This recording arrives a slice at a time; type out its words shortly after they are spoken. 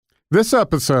This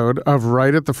episode of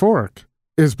Right at the Fork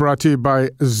is brought to you by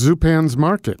Zupan's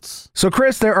Markets. So,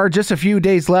 Chris, there are just a few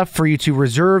days left for you to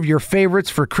reserve your favorites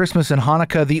for Christmas and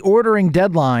Hanukkah. The ordering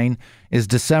deadline is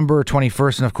December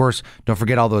 21st. And, of course, don't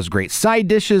forget all those great side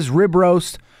dishes, rib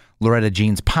roast, Loretta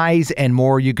Jean's pies, and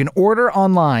more. You can order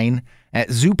online at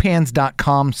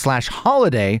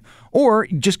zupans.com/holiday, or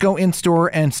just go in-store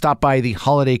and stop by the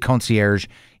Holiday Concierge.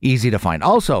 Easy to find.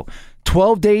 Also,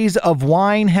 12 Days of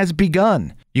Wine has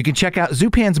begun. You can check out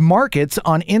Zupan's Markets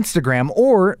on Instagram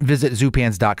or visit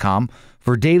zupans.com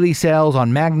for daily sales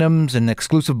on magnums and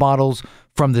exclusive bottles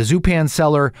from the Zupan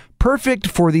cellar, perfect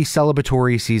for the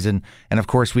celebratory season. And of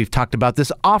course, we've talked about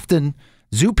this often.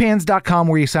 Zupans.com,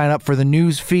 where you sign up for the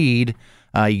news feed.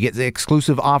 You get the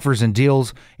exclusive offers and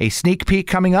deals. A sneak peek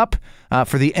coming up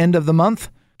for the end of the month.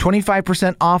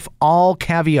 25% off all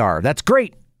caviar. That's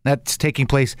great. That's taking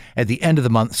place at the end of the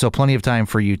month, so plenty of time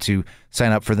for you to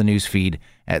sign up for the news feed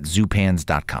at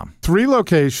zupans.com. 3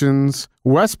 locations: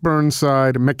 West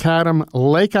Burnside, Macadam,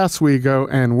 Lake Oswego,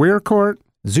 and Weircourt.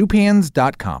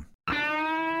 Zupans.com.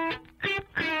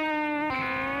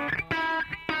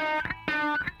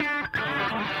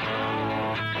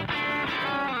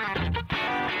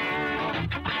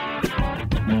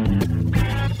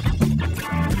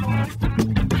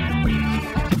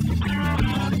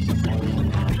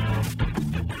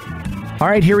 All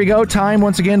right, here we go. Time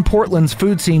once again, Portland's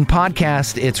Food Scene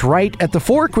Podcast. It's Right at the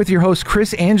Fork with your host,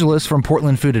 Chris Angeles from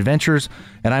Portland Food Adventures.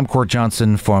 And I'm Court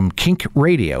Johnson from Kink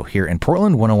Radio here in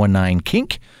Portland, 1019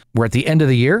 Kink. We're at the end of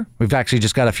the year. We've actually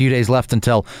just got a few days left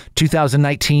until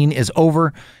 2019 is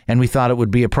over. And we thought it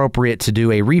would be appropriate to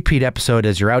do a repeat episode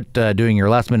as you're out doing your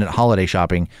last minute holiday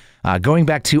shopping. Going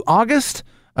back to August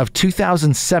of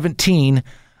 2017,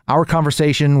 our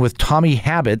conversation with Tommy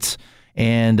Habetz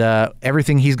and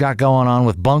everything he's got going on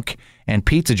with Bunk and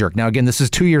Pizza Jerk. Now, again, this is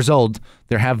 2 years old.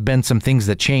 There have been some things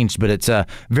that changed, but it's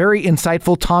very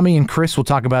insightful. Tommy and Chris will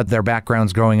talk about their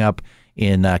backgrounds growing up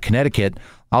in Connecticut.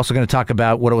 Also going to talk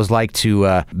about what it was like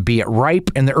to be at Ripe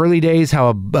in the early days,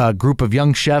 how a group of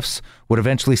young chefs would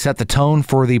eventually set the tone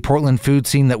for the Portland food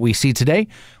scene that we see today.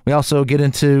 We also get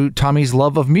into Tommy's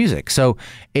love of music. So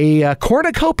a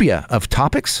cornucopia of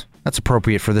topics. That's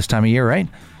appropriate for this time of year, right?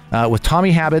 With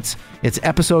Tommy Habetz. It's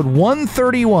episode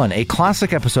 131, a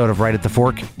classic episode of Right at the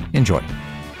Fork. Enjoy.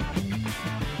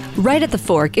 Right at the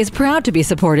Fork is proud to be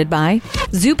supported by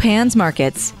Zupan's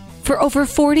Markets. For over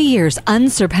 40 years,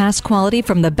 unsurpassed quality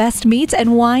from the best meats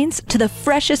and wines to the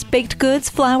freshest baked goods,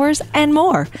 flours, and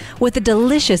more, with a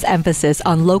delicious emphasis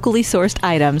on locally sourced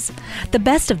items. The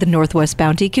best of the Northwest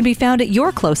Bounty can be found at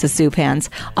your closest Zupan's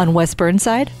on West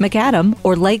Burnside, Macadam,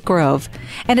 or Lake Grove.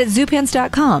 And at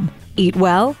Zupans.com. Eat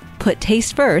well, put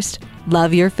taste first,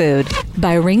 love your food.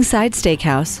 By Ringside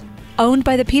Steakhouse. Owned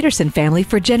by the Peterson family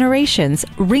for generations,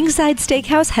 Ringside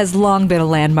Steakhouse has long been a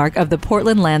landmark of the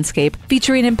Portland landscape,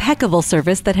 featuring impeccable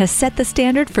service that has set the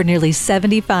standard for nearly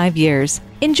 75 years.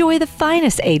 Enjoy the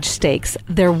finest aged steaks,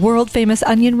 their world-famous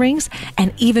onion rings,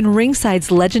 and even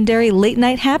Ringside's legendary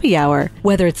late-night happy hour.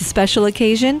 Whether it's a special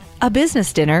occasion, a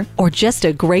business dinner, or just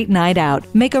a great night out,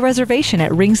 make a reservation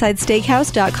at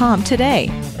ringsidesteakhouse.com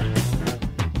today.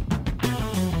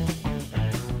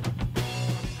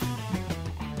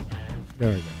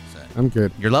 There we go. I'm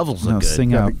good. Your levels look good.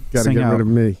 Sing out. Gotta Sing get out. rid of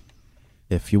me.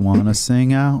 If you want to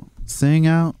sing out, sing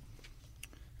out.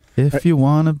 If you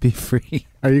want to be free.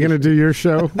 Are you going to do your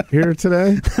show here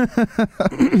today?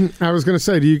 I was going to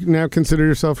say, do you now consider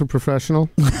yourself a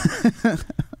professional? I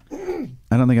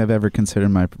don't think I've ever considered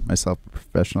myself a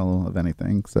professional of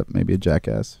anything except maybe a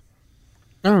jackass.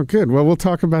 Oh, good. Well, we'll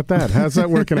talk about that. How's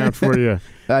that working out for you?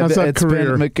 How's that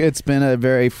career? It's been a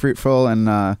very fruitful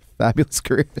and fabulous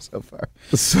career so far.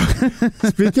 So,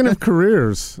 speaking of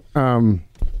careers, when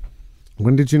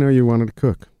did you know you wanted to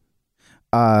cook?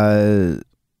 I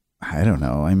don't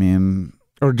know. I mean...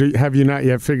 Or have you not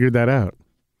yet figured that out?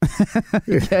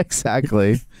 Yeah,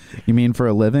 exactly. You mean for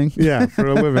a living? Yeah, for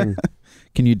a living.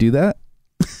 Can you do that?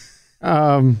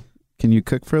 Can you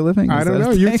cook for a living? I don't know.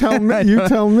 You tell me. You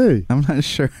tell me. I'm not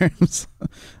sure. I'm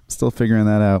still figuring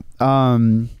that out. I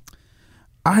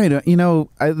don't. You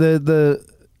know, to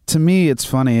me, it's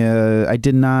funny. I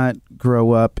did not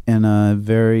grow up in a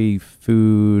very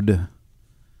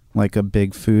a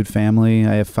big food family.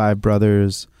 I have 5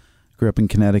 brothers. Grew up in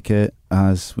Connecticut.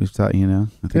 As we've thought, I think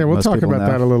yeah, we'll talk about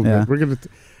that a little bit. We're gonna.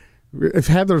 If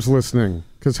Heather's listening,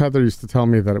 because Heather used to tell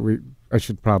me that I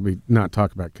should probably not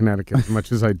talk about Connecticut as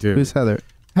much as I do. Who's Heather?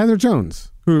 Heather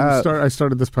Jones, who I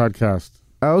started this podcast.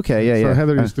 Oh, okay, yeah. So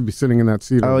Heather used to be sitting in that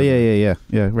seat. Oh, yeah.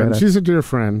 Right. And she's a dear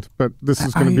friend, but this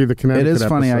is going to be the Connecticut It is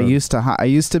funny. episode. I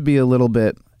used to be a little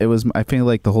bit it was. I feel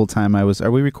like the whole time I was.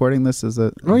 Are we recording this? Is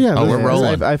it? Oh yeah. We're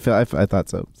rolling. I thought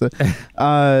so.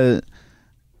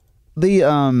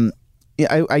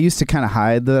 I used to kind of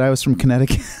hide that I was from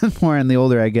Connecticut more, and the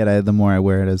older I get, the more I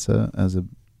wear it as a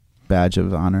badge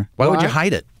of honor. Why would you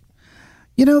hide it?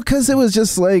 Because it was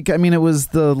just like, I mean, it was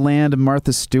the land of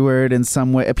Martha Stewart in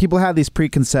some way. People have these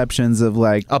preconceptions of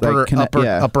like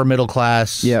upper middle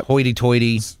class,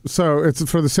 hoity-toity. So it's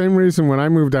for the same reason when I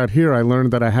moved out here, I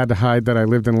learned that I had to hide that I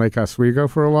lived in Lake Oswego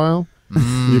for a while.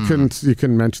 You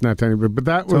couldn't mention that to anybody, but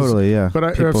that was totally, yeah.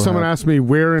 But if someone asked me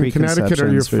where in Connecticut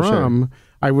are you from,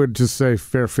 I would just say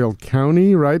Fairfield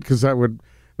County, right? Because that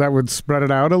would spread it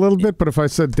out a little bit. But if I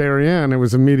said Darien, it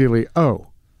was immediately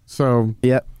So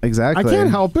yeah, exactly. I can't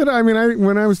help it. I mean,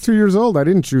 when I was 2 years old, I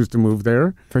didn't choose to move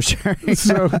there for sure.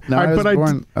 So I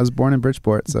was born in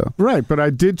Bridgeport, so right. But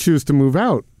I did choose to move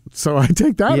out, so I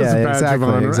take that as a badge of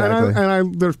honor. Exactly.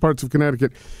 And there's parts of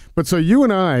Connecticut, but so you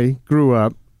and I grew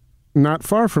up not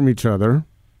far from each other,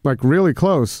 like really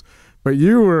close. But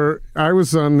I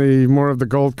was on the more of the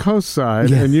Gold Coast side,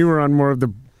 and you were on more of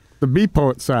the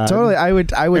Beatport side. Totally. I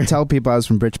would tell people I was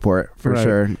from Bridgeport for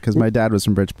sure, because my dad was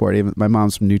from Bridgeport. Even my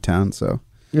mom's from Newtown, so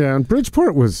yeah. And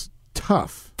Bridgeport was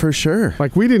tough for sure.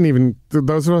 Like we didn't even,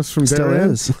 those of us from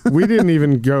Darien, we didn't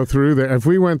even go through there. If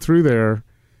we went through there,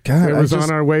 it was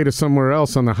on our way to somewhere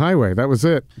else on the highway. That was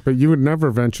it. But you would never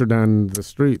venture down the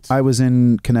streets. I was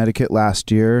in Connecticut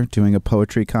last year doing a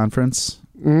poetry conference.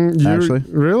 Actually,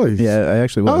 really? Yeah, I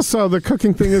actually was. Oh, so the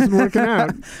cooking thing isn't working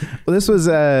out. Well, this was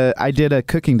I did a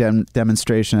cooking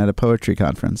demonstration at a poetry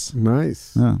conference.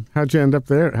 Nice. Yeah. How'd you end up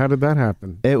there? How did that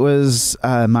happen? It was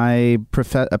a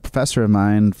professor of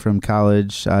mine from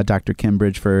college, Dr. Kim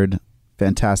Bridgeford,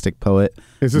 fantastic poet.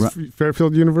 Is this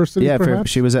Fairfield University? Yeah,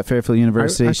 she was at Fairfield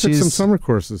University. I took some summer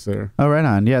courses there. Oh, right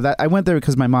on. Yeah, I went there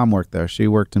because my mom worked there. She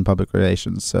worked in public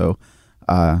relations, so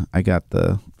I got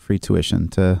the free tuition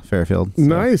to Fairfield. So.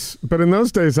 Nice, but in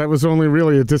those days that was only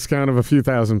really a discount of a few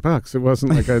 $1,000s. It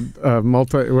wasn't like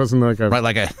It wasn't like a Well,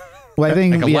 I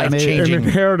think like a life-changing an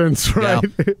inheritance, right?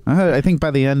 Yeah. I think by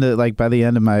the end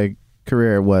of my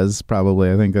career, it was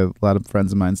probably. I think a lot of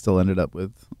friends of mine still ended up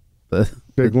with the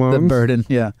big loans, the burden.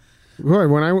 Yeah.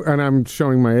 Boy, and I'm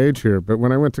showing my age here, but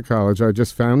when I went to college, I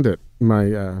just found it.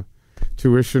 My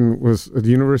tuition was at the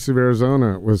University of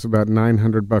Arizona was about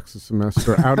 $900 a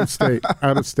semester out of state.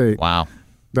 Out of state. Wow.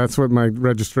 That's what my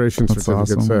registration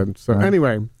certificate said. So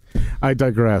anyway, I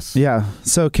digress. Yeah.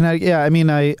 So Connecticut. Yeah. I mean,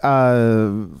 I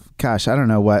don't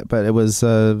know what, but it was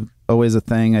always a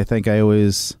thing. I think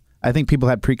people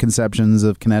had preconceptions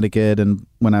of Connecticut, and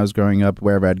when I was growing up,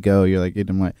 wherever I'd go, you're like, you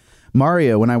didn't want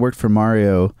Mario. When I worked for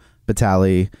Mario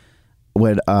Batali,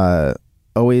 would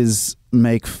always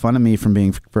make fun of me from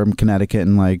being from Connecticut,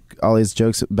 and like all these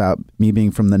jokes about me being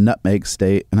from the Nutmeg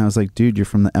State, and I was like, dude, you're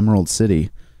from the Emerald City.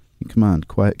 Come on,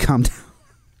 calm down.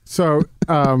 So,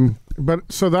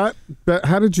 that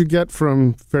how did you get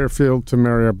from Fairfield to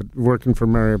working for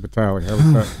Mario Batali?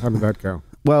 How did that go?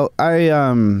 Well, I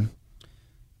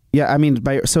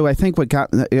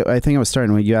think I was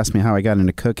starting when you asked me how I got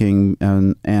into cooking,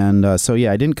 and so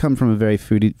I didn't come from a very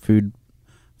food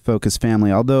focused family.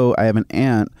 Although I have an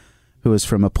aunt who was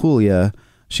from Apulia.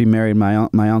 She married my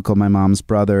uncle, my mom's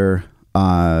brother,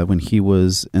 when he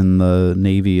was in the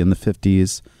Navy in the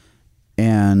 50s,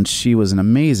 and she was an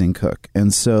amazing cook.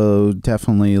 And so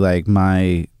definitely like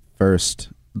my first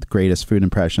greatest food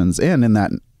impressions, and in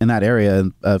that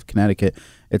area of Connecticut,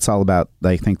 it's all about,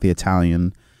 I think, the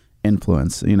Italian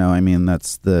influence. I mean,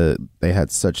 they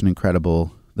had such an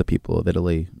incredible, the people of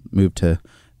Italy moved to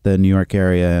the New York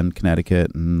area and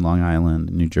Connecticut and Long Island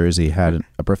and New Jersey, had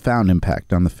a profound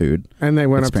impact on the food. And they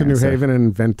went up to New Haven and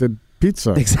invented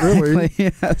pizza. Exactly. Really.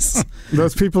 Yes.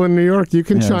 Those people in New York, you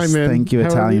can chime in. Thank you,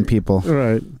 Italian people.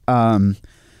 Right.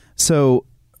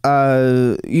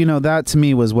 That to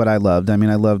me was what I loved. I mean,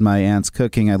 I loved my aunt's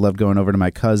cooking. I loved going over to my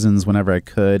cousins whenever I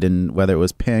could, and whether it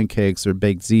was pancakes or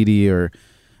baked ziti or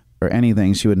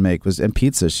anything she would make and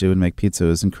pizza. She would make pizza. It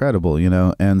was incredible,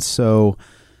 And so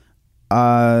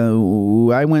I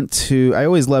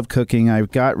always loved cooking. I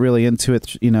got really into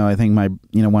it. I think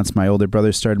once my older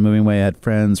brother started moving away, I had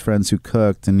friends who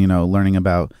cooked, and, learning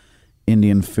about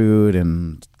Indian food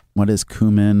and what is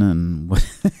cumin and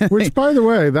which, by the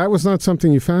way, that was not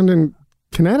something you found in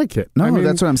Connecticut. No,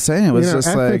 that's what I'm saying. It was just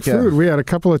ethnic like food. We had a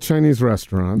couple of Chinese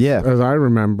restaurants, as I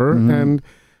remember, and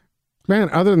man,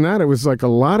 other than that, it was like a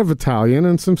lot of Italian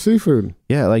and some seafood.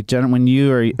 Yeah, like when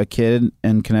you are a kid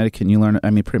in Connecticut, and you learn,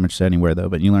 I mean, pretty much anywhere though,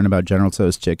 but you learn about General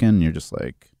Tso's chicken, and you're just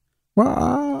like,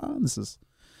 wow, this is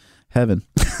heaven.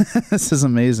 This is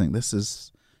amazing. This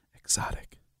is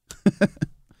exotic.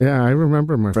 Yeah, I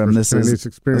remember my first Chinese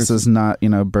experience. This is not,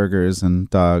 burgers and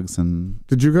dogs and.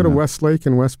 Did you go to Westlake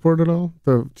and Westport at all?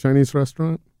 The Chinese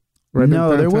restaurant? Right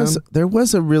no, there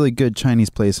was a really good Chinese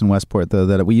place in Westport though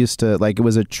that we used to like. It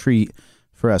was a treat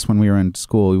for us when we were in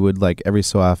school. We would like every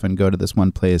so often go to this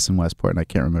one place in Westport, and I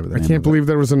can't remember the name. I can't believe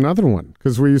there was another one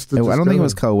because we used to. I don't think it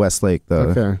was called Westlake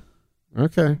though.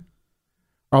 Okay.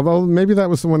 Although maybe that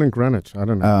was the one in Greenwich. I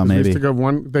don't know. Oh, maybe. We used to go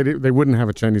one. They wouldn't have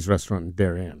a Chinese restaurant in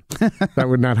Darien. That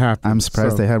would not happen. I'm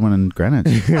surprised they had one in Greenwich.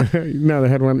 No, they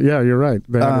had one. Yeah, you're right.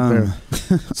 They had it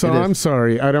there. So I'm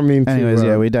sorry. I don't mean to. Anyways,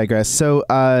 we digress. So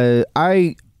I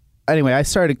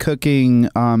started cooking.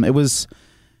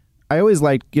 I always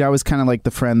liked, I was kind of like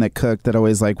the friend that cooked that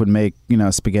always like would make,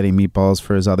 spaghetti meatballs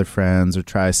for his other friends or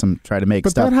try to make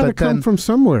stuff. But that had to come from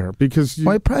somewhere because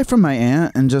probably from my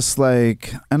aunt and just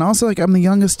like, and also like I'm the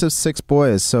youngest of 6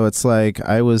 boys. So it's like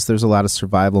there's a lot of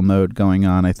survival mode going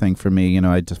on. I think for me,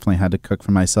 I definitely had to cook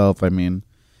for myself. I mean,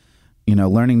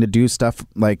 learning to do stuff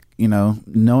like,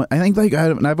 I think like,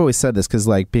 and I've always said this because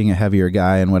like being a heavier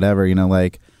guy and whatever,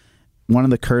 like, one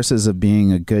of the curses of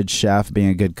being a good chef, being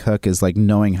a good cook is like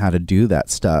knowing how to do that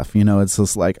stuff. It's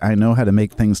just like, I know how to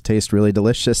make things taste really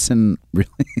delicious and really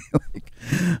like,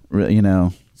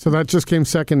 So that just came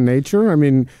second nature? I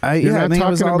mean, you're not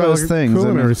talking about those things.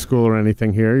 Culinary school or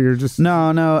anything here. You're just...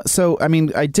 No. So, I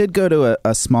mean, I did go to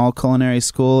a small culinary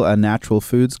school, a natural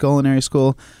foods culinary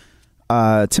school.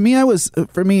 To me,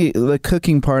 for me, the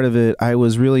cooking part of it, I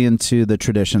was really into the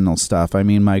traditional stuff. I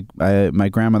mean, my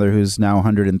grandmother, who's now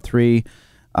 103,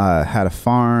 had a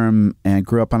farm and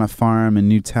grew up on a farm in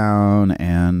Newtown.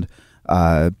 And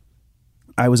I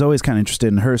was always kind of interested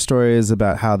in her stories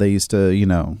about how they used to,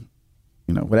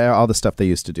 all the stuff they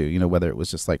used to do, whether it was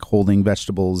just like holding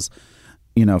vegetables,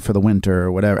 for the winter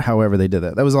or whatever, however they did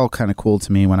that. That was all kind of cool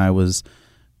to me when I was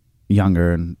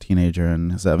younger and teenager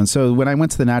and stuff. And so when I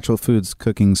went to the natural foods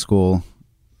cookery school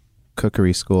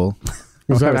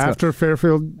was that after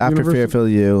Fairfield University? Fairfield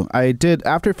U,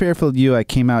 after Fairfield U I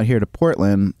came out here to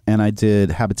Portland and I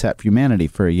did Habitat for Humanity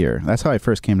for a year. That's how I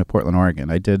first came to Portland, Oregon.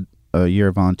 I did a year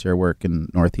of volunteer work in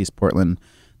Northeast Portland.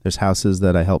 There's houses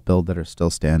that I helped build that are still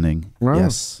standing. Wow.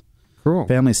 Yes, cool.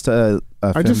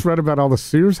 I just read about all the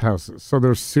Sears houses. So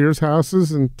there's Sears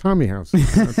houses and Tommy houses.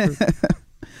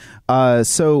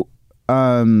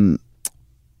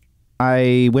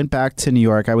 I went back to New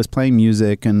York. I was playing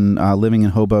music and living in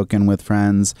Hoboken with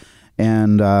friends.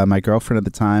 And my girlfriend at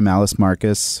the time, Alice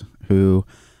Marcus, who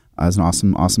is an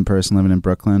awesome person living in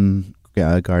Brooklyn,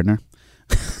 Gardner.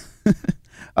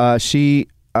 She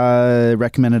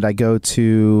recommended I go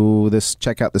to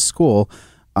check out the school.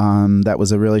 That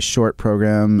was a really short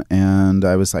program. And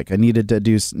I was like, I needed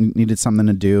something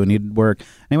to do, needed work.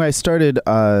 Anyway,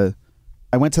 I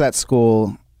went to that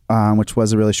school, which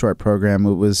was a really short program.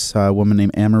 It was a woman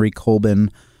named Anne-Marie Colbin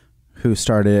who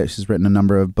started it. She's written a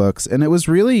number of books, and it was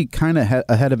really kind of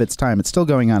ahead of its time. It's still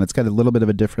going on. It's got a little bit of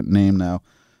a different name now,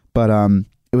 but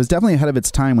it was definitely ahead of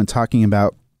its time when talking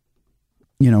about,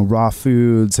 raw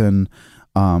foods and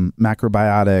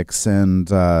macrobiotics and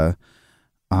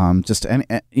just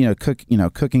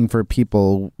cooking for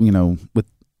people, with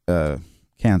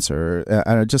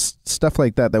cancer, just stuff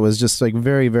like that. That was just like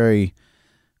very, very.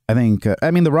 I think,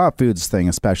 the raw foods thing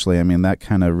especially, that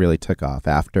kind of really took off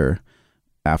after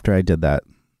I did that.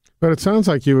 But it sounds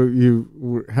like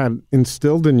you had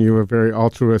instilled in you a very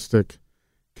altruistic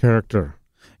character.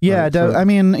 Yeah,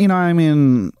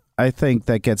 right? I think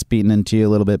that gets beaten into you a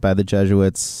little bit by the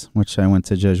Jesuits, which I went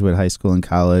to Jesuit high school and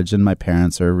college, and my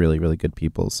parents are really, really good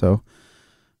people. So,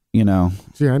 Gee,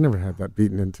 I never had that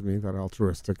beaten into me, that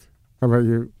altruistic. How about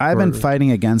you? I've been fighting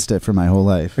against it for my whole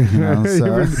life. So.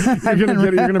 you're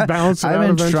gonna balance it out I've been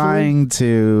eventually? trying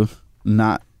to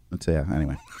not. Yeah.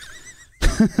 Anyway.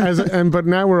 But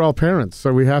now we're all parents,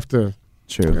 so we have to.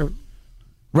 True.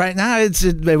 Right now, it's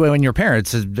when you're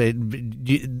parents.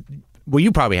 Well,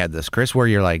 you probably had this, Chris, where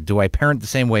you're like, do I parent the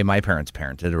same way my parents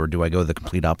parented, or do I go the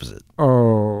complete opposite?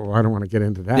 Oh, I don't want to get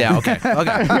into that. Yeah, okay.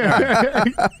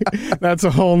 That's a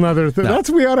whole nother thing. No.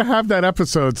 We ought to have that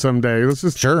episode someday. Let's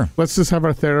just have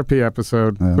our therapy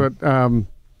episode. Yeah.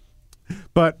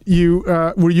 But you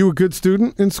were you a good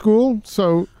student in school?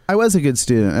 So I was a good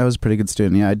student. I was a pretty good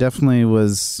student. Yeah, I definitely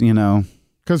was.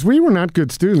 Because we were not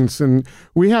good students, and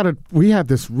we had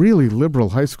this really liberal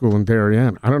high school in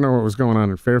Darien. I don't know what was going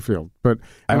on in Fairfield, but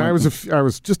I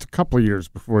was just a couple of years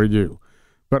before you.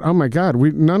 But oh my God,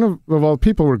 none of all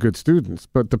people were good students,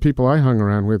 but the people I hung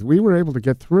around with, we were able to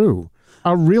get through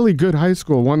a really good high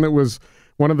school, one that was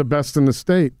one of the best in the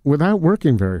state, without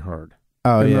working very hard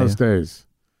in those days.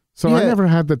 So I never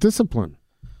had the discipline.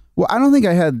 Well, I don't think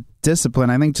I had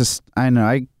discipline. I think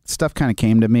I stuff kind of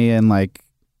came to me, and like,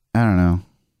 I don't know,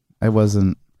 I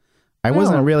wasn't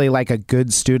really like a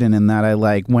good student in that I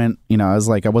like went, I was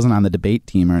like, I wasn't on the debate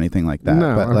team or anything like that.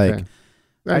 No, but okay.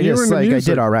 I just like, I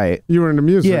did all right. You were into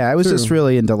music. Yeah, I was just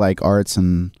really into like arts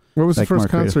and. What was like the first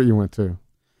concert you went to?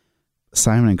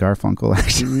 Simon and Garfunkel,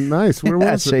 actually. Nice. Where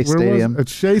was it? Shea Stadium. At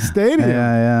Shea Stadium.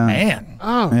 Yeah. Man.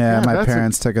 Oh, yeah. My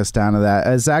parents took us down to that.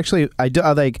 It's actually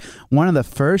like one of the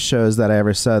first shows that I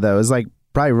ever saw that was like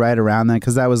probably right around then,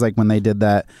 because that was like when they did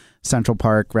that Central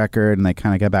Park record and they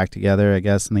kind of got back together, I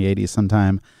guess, in the 80s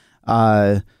sometime.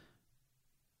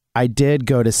 I did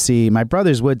go to see, my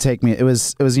brothers would take me. It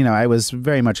was I was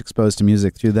very much exposed to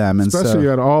music through them. And especially so, you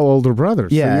had all older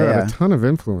brothers. Yeah, so you had a ton of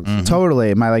influence. Mm-hmm.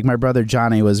 Totally. My brother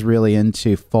Johnny was really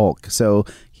into folk. So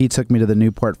he took me to the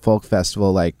Newport Folk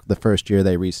Festival like the first year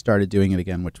they restarted doing it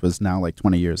again, which was now like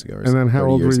 20 years ago or And then how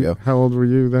old were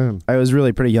you then? I was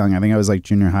really pretty young. I think I was like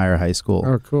junior high or high school.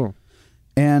 Oh, cool.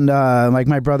 And like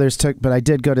my brothers but I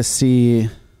did go to see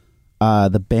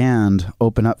the band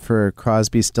open up for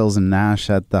Crosby, Stills and Nash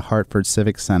at the Hartford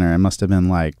Civic Center. It must have been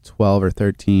like 12 or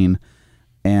 13.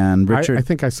 And Richard, I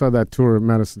think I saw that tour at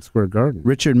Madison Square Garden.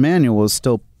 Richard Manuel was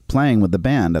still playing with the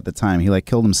band at the time. He like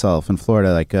killed himself in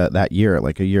Florida like that year,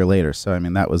 like a year later. So I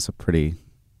mean, that was a pretty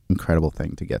incredible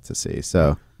thing to get to see.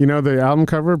 So the album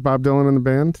cover, Bob Dylan and the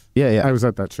band. Yeah. I was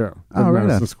at that show at right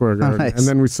Madison Square Garden, nice. and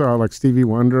then we saw like Stevie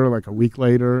Wonder like a week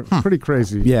later. Pretty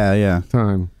crazy. Yeah.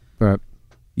 Time, but.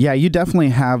 Yeah, you definitely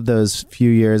have those few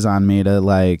years on me to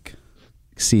like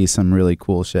see some really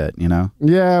cool shit,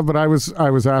 Yeah, but I was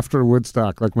after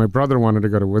Woodstock. Like my brother wanted to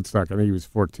go to Woodstock. I think he was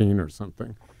 14 or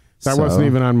something. That wasn't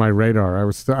even on my radar. I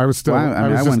was still. Well,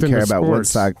 I wouldn't care about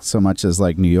Woodstock so much as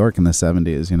like New York in the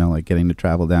 70s. Like getting to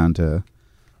travel down to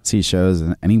see shows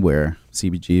anywhere,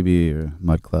 CBGB or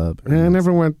Mud Club. I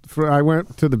never went I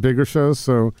went to the bigger shows,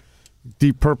 so.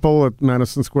 Deep Purple at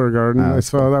Madison Square Garden. I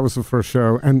saw that was the first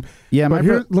show. And yeah,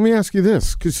 let me ask you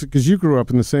this, because you grew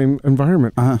up in the same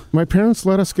environment. My parents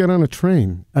let us get on a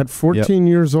train at 14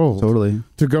 years old, totally,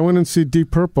 to go in and see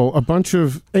Deep Purple. A bunch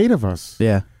of 8 of us.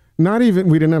 Yeah, not even.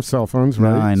 We didn't have cell phones,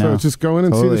 right? No, I know. So just go in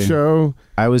and see the show.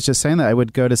 I was just saying that I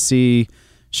would go to see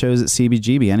shows at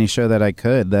CBGB, any show that I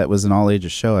could that was an all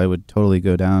ages show, I would totally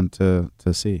go down to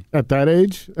see. At that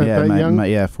age? That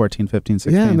young? 14, 15,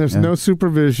 16. Yeah, and there's no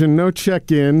supervision, no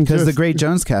check-in. Because the Great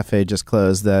Jones Cafe just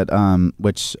closed,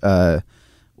 which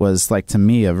was like to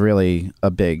me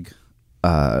a big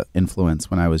influence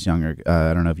when I was younger.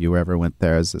 I don't know if you ever went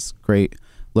there. It's this great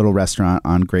little restaurant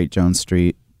on Great Jones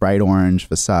Street, bright orange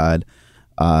facade,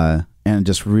 and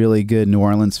just really good New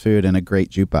Orleans food and a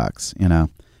great jukebox,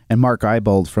 And Mark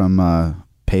Eibold from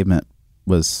Pavement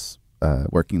was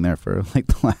working there for like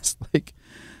the last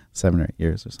 7 or 8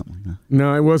 years or something like that.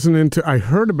 No, I wasn't into. I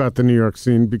heard about the New York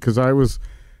scene because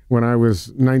when I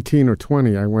was 19 or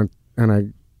 20, I went and I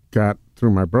got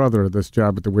through my brother this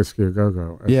job at the Whiskey A Go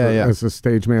Go as a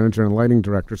stage manager and lighting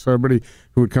director. So everybody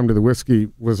who would come to the Whiskey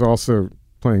was also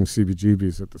playing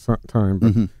CBGBs at the time.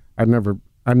 But I'd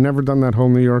never done that whole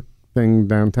New York thing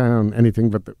downtown, anything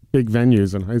but the big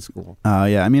venues in high school.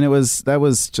 Yeah, I mean that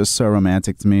was just so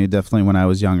romantic to me. Definitely when I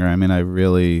was younger. I mean, I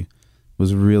really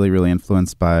was really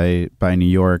influenced by New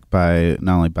York, by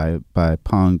not only by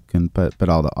punk but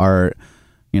all the art,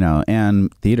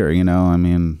 and theater. I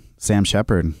mean, Sam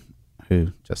Shepard,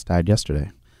 who just died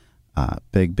yesterday,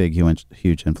 big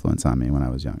huge influence on me when I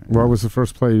was younger. What was the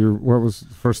first play? What was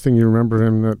the first thing you remember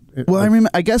him that? Well, I remember.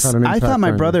 I guess I thought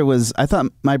my brother was.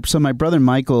 So my brother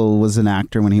Michael was an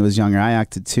actor when he was younger. I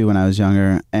acted too when I was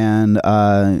younger, and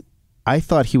I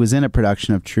thought he was in a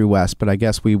production of True West, but I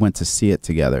guess we went to see it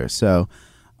together. So,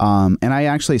 and I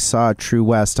actually saw True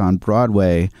West on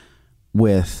Broadway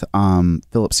with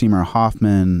Philip Seymour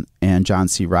Hoffman and John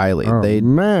C. Reilly. Oh,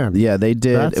 man. Yeah, they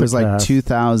did. That's it was like cast.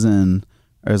 2000.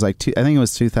 It was like I think it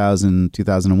was 2000,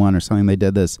 2001 or something. They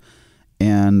did this,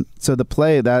 and so the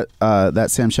play that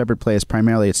Sam Shepard play is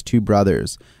primarily it's two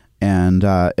brothers, and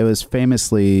it was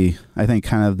famously, I think,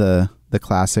 kind of the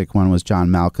classic one was John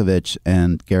Malkovich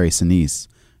and Gary Sinise,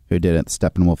 who did it at the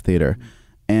Steppenwolf Theater,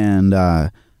 and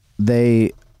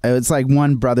it's like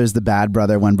one brother's the bad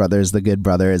brother, one brother's the good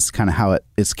brother. It's kind of how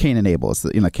it's Cain and Abel. It's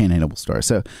the Cain and Abel story.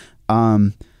 So,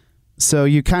 so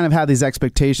you kind of have these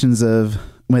expectations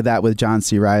with John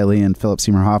C. Reilly and Philip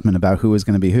Seymour Hoffman about who was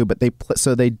going to be who, but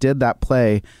they did that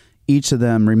play, each of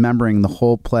them remembering the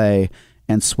whole play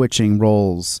and switching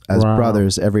roles as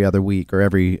brothers every other week or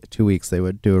every 2 weeks. They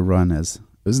would do a run it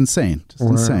was insane, just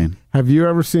insane. Have you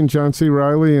ever seen John C.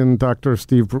 Reilly and Dr.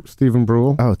 Stephen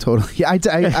Brule? Oh, totally.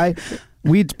 Yeah,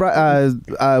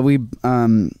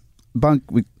 Bunk,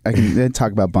 I can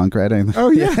talk about Bunk, right? Oh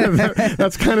yeah,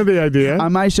 that's kind of the idea.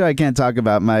 On my show, I can't talk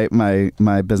about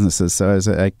my businesses, so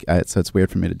so it's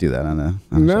weird for me to do that on a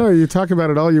no, show. You talk about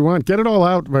it all you want. Get it all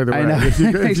out, by the way. I know. If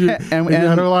you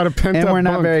had a lot of pent up. And we're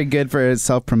not Bunk. very good for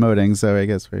self-promoting, so I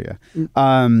guess we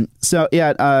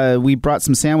brought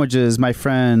some sandwiches. My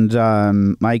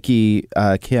friend Mikey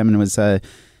came and was.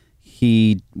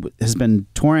 He has been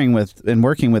touring with and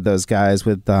working with those guys,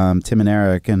 with Tim and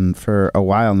Eric, and for a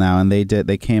while now. And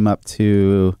they came up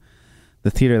to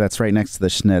the theater that's right next to the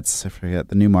Schnitz. I forget,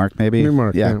 the Newmark, maybe.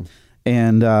 Newmark, yeah.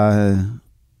 And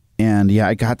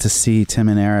I got to see Tim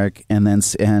and Eric,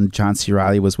 and John C.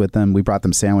 Reilly was with them. We brought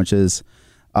them sandwiches.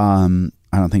 I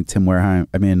don't think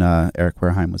Eric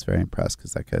Wareheim was very impressed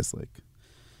because that guy's like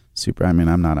super. I mean,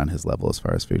 I'm not on his level as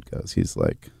far as food goes. He's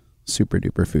like super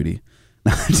duper foodie.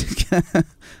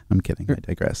 I'm kidding. I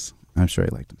digress. I'm sure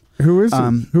he liked him. Who is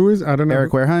Who is? I don't know.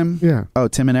 Eric Wareheim? Yeah. Oh,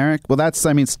 Tim and Eric? Well,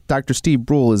 Dr. Steve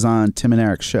Brule is on Tim and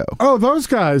Eric's show. Oh, those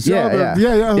guys. Yeah.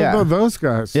 Those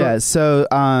guys. So, so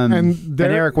and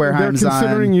Eric Wareheim's they're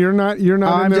considering on. You're not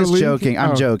I'm in their just league? joking.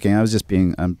 I'm joking. I was just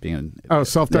being.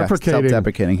 Self-deprecating.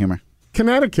 Self-deprecating humor.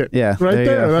 Connecticut. Yeah. Right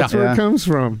there. Go. That's where it comes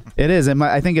from. It is.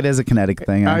 I think it is a Connecticut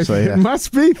thing, actually. It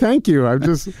must be. Thank you.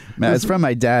 It's from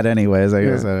my dad, anyways, I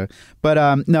guess.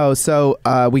 But no, so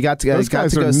we got to Those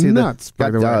guys go are see nuts, by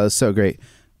the way. Oh, it was so great.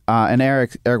 And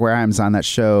Eric Wareheim's on that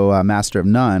show, Master of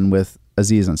None, with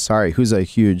Aziz Ansari, who's a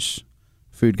huge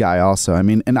food guy also. I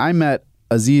mean, and I met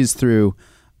Aziz through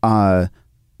John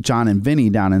and Vinny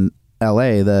down in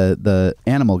L.A., the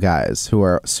animal guys, who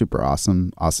are super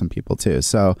awesome people too.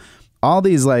 So all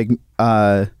these like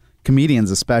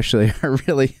comedians especially are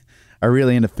really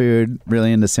into food,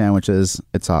 really into sandwiches.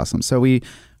 It's awesome. So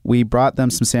we brought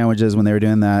them some sandwiches when they were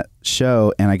doing that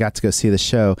show, and I got to go see the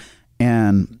show.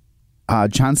 And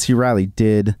John C. Reilly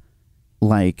did,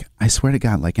 like, I swear to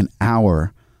God, like an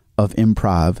hour of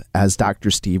improv as Dr.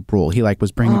 Steve Brule. He like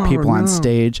was bringing people on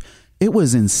stage. It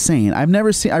was insane. I've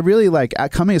never seen. I really like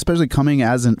especially coming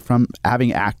from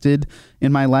having acted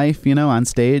in my life, on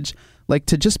stage. Like,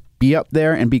 to just be up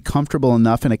there and be comfortable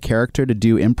enough in a character to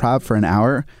do improv for an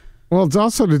hour. Well, it's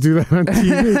also to do that on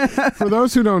TV. For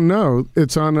those who don't know,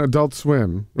 it's on Adult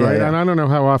Swim, right? Yeah. And I don't know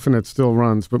how often it still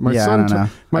runs, but my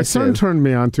son turned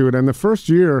me onto it. And the first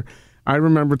year, I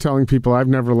remember telling people I've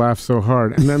never laughed so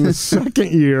hard. And then the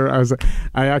second year,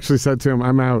 I actually said to him,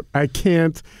 I'm out. I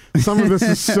can't. Some of this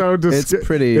is so disgusting. It's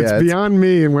pretty. It's beyond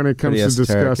me. And when it comes to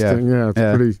disgusting, it's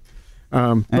pretty.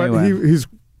 Anyway. But he's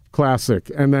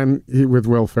classic. And then with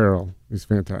Will Ferrell, he's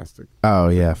fantastic. Oh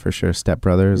yeah, for sure. Step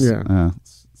Brothers. Yeah.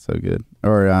 So good.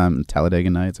 Or Talladega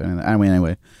Nights or anything. I mean,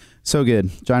 anyway, so good.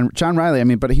 John Reilly. I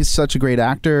mean, but he's such a great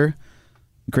actor,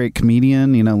 great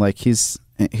comedian. Like he's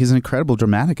an incredible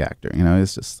dramatic actor.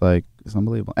 He's just like, it's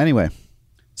unbelievable. Anyway,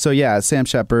 so yeah, Sam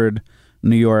Shepard,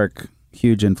 New York,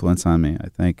 huge influence on me. I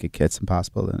think It's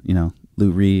Impossible.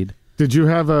 Lou Reed. Did you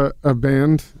have a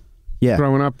band? Yeah.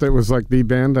 Growing up, that was like the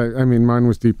band. I mean, mine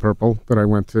was Deep Purple that I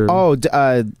went to. Oh.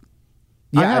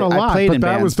 Yeah, I had a lot, played but in that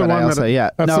bands, was the one also,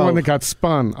 that's the one that got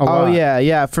spun a lot. Oh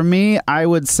yeah. For me, I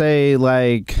would say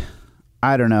like,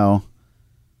 I don't know.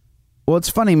 Well, it's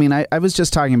funny. I mean, I was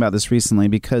just talking about this recently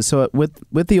because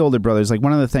with the older brothers, like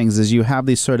one of the things is you have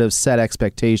these sort of set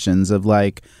expectations of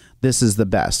like, this is the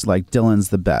best, like Dylan's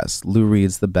the best, Lou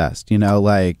Reed's the best,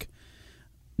 like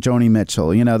Joni Mitchell,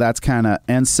 that's kind of,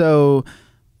 and so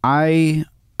I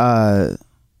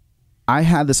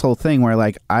had this whole thing where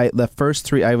like the first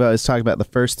three, I was talking about the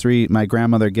first three, my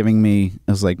grandmother giving me,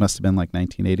 it was like, must have been like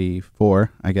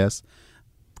 1984, I guess,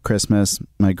 Christmas,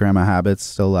 my grandma Habetz,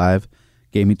 still alive,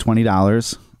 gave me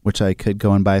 $20, which I could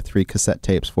go and buy 3 cassette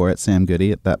tapes for at Sam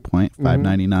Goody at that point,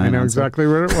 $5.99. I know exactly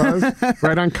where it was,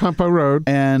 right on Campo Road.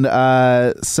 And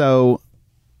so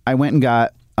I went and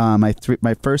got my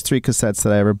first 3 cassettes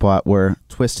that I ever bought were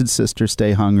Twisted Sister,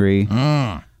 Stay Hungry,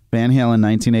 Van Halen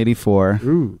 1984,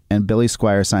 and Billy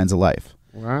Squier Signs of Life.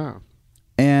 Wow.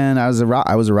 And I was a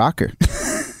rocker.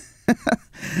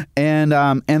 and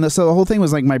so the whole thing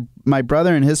was like my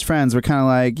brother and his friends were kind of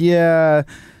like, yeah,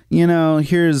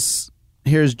 here's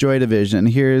Joy Division.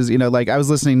 Here's, like I was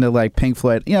listening to like Pink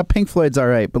Floyd. Yeah, Pink Floyd's all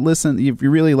right, but listen, if you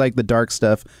really like the dark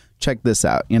stuff, check this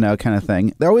out, kind of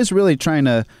thing. They're always really trying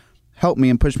to help me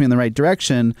and push me in the right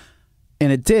direction.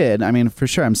 And it did. I mean, for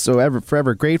sure, I'm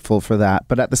forever grateful for that.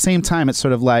 But at the same time, it's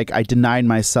sort of like I denied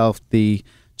myself the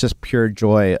just pure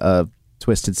joy of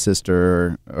Twisted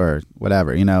Sister or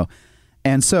whatever,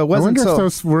 And so it I wasn't wonder if until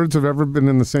those words have ever been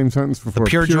in the same sentence before.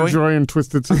 Pure joy? And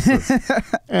Twisted Sisters.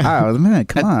 oh man,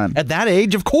 come on. At that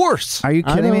age, of course. Are you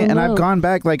kidding me? don't And know. I've gone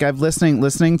back, like I've listening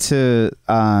to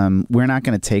We're Not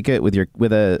Gonna Take It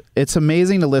it's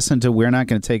amazing to listen to We're Not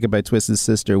Gonna Take It by Twisted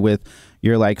Sister with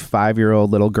your like 5-year-old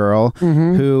little girl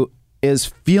who is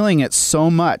feeling it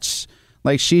so much.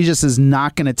 Like she just is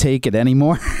not gonna take it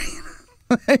anymore.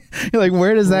 You're like,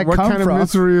 where does that what come kind from? of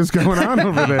misery is going on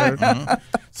over there?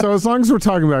 So as long as we're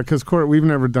talking about, because Court, we've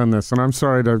never done this, and I'm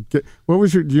sorry to get. What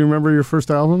was do you remember your first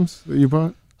albums that you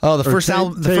bought? Oh, the Or first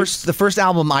album, the first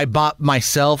album I bought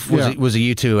myself was a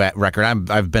U2 record.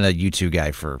 I've been a U2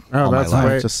 guy for all my that's life.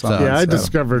 great. Just I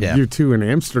discovered U2 in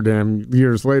Amsterdam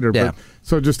years later. Yeah. But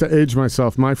so just to age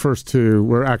myself, my first two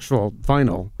were actual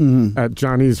vinyl at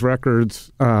Johnny's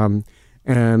Records,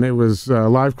 and it was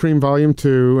Live Cream Volume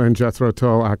 2 and Jethro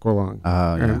Tull Aqualung.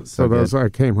 Oh, yeah. And so those, I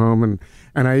came home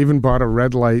and I even bought a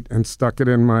red light and stuck it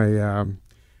in my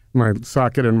my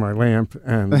socket in my lamp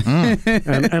and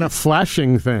and a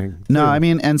flashing thing. No, too. I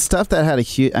mean, and stuff that had a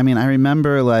huge. I mean, I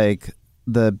remember like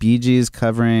the Bee Gees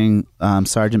covering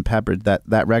Sgt. Pepper.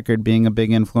 That record being a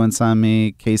big influence on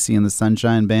me. Casey and the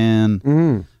Sunshine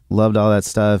Band. Loved all that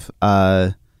stuff.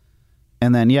 And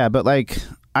then but like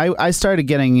I started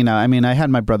getting, I mean, I had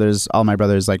all my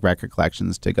brothers like record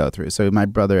collections to go through. So my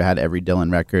brother had every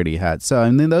Dylan record he had. So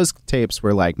and then those tapes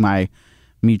were like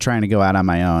me trying to go out on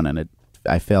my own, and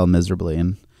I failed miserably,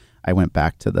 and I went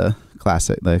back to the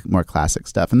more classic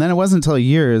stuff. And then it wasn't until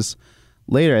years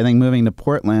later, I think, moving to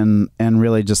Portland and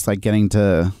really just like getting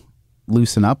to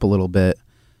loosen up a little bit,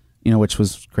 which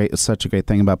was great. It was such a great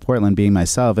thing about Portland, being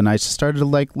myself. And I just started to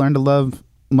like learn to love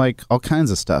like all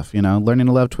kinds of stuff, learning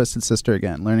to love Twisted Sister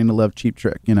again, learning to love Cheap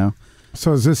Trick,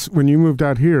 So is this, when you moved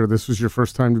out here, this was your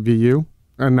first time to be you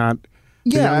and not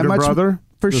the younger brother?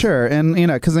 For sure. And,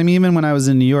 because I mean, even when I was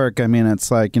in New York, I mean,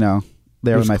 it's like,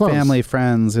 there with my family,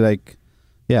 friends, like,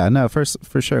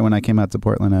 for sure. When I came out to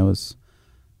Portland, I was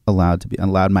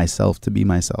allowed myself to be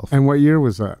myself. And what year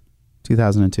was that?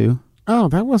 2002. Oh,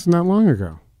 that wasn't that long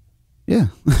ago. Yeah.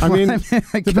 I mean,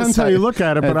 depends how you look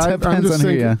at it, but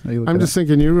I'm just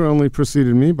thinking you only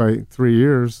preceded me by 3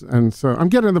 years. And so I'm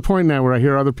getting to the point now where I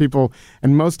hear other people,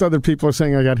 and most other people are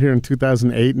saying I got here in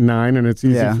 2008 and 9, and it's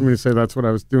easy for me to say that's what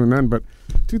I was doing then. But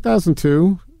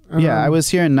 2002... I was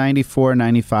here in 94,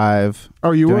 95.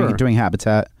 Oh, you were? Doing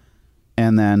Habitat.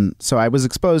 And then, so I was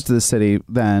exposed to the city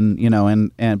then,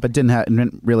 but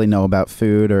didn't really know about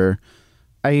food. Or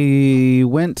I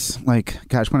went, when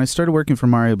I started working for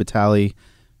Mario Batali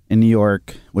in New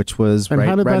York, which was and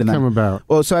how did that come about?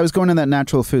 Well, so I was going to that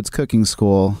natural foods cooking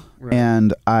school,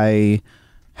 and I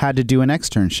had to do an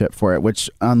externship for it, which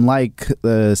unlike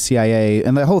the CIA,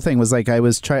 and the whole thing was like I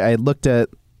looked at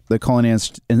the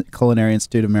Culinary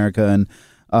Institute of America and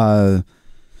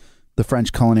the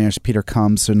French culinary Peter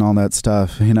Combs and all that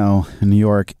stuff, in New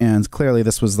York. And clearly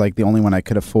this was like the only one I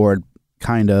could afford,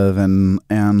 kind of.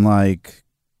 And like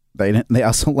they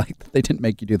didn't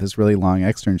make you do this really long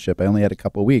externship. I only had a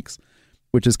couple of weeks,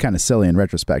 which is kind of silly in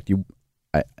retrospect.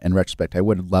 I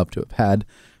would have loved to have had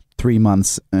 3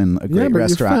 months in a great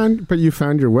restaurant. But you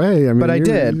found your way. I mean, I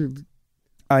did.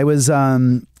 I was.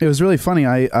 It was really funny.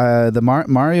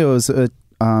 Mario was a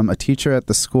teacher at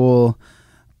the school.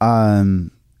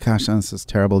 Gosh, this is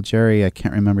terrible, Jerry. I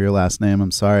can't remember your last name.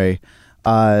 I'm sorry.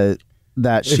 If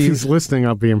he's listening,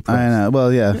 I'll be impressed. I know.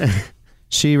 Well, yeah.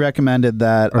 She recommended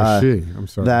that. I'm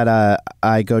sorry. That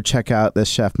I go check out this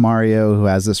chef Mario who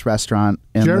has this restaurant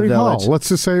in Jerry the village. Hall. Let's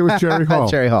just say it was Jerry Hall.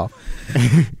 Jerry Hall.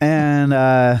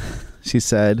 And she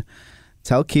said,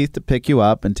 "Tell Keith to pick you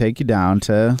up and take you down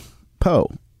to Poe."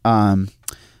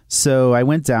 So I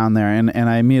went down there and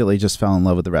I immediately just fell in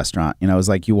love with the restaurant. It was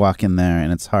like you walk in there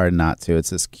and it's hard not to. It's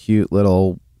this cute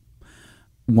little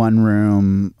one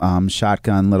room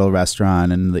shotgun little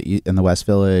restaurant in the West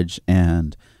Village,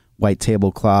 and white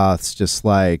tablecloths,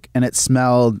 and it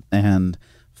smelled and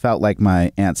felt like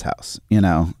my aunt's house,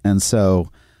 And so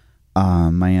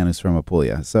my aunt is from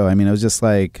Apulia. So I mean, it was just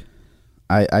like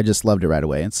I just loved it right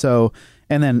away. And so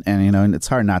and it's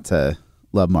hard not to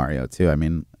love Mario too. I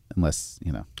mean, unless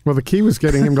Well, the key was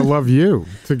getting him to love you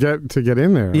to get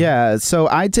in there. Yeah. So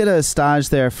I did a stage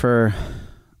there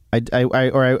I did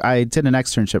an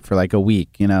externship for like a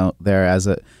week, there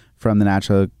from the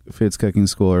Natural Foods Cooking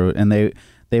School, and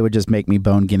they would just make me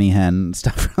bone guinea hen and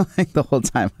stuff for like the whole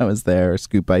time I was there, or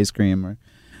scoop ice cream, or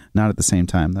not at the same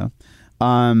time though.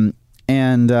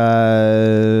 And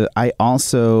I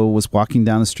also was walking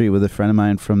down the street with a friend of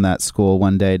mine from that school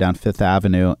one day down Fifth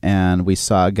Avenue, and we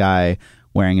saw a guy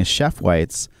wearing his chef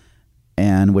whites,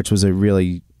 and which was a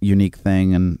really unique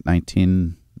thing in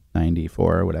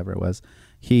 94 or whatever it was.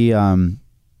 He and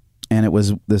it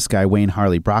was this guy Wayne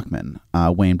Harley Brockman.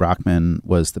 Wayne Brockman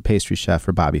was the pastry chef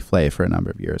for Bobby Flay for a number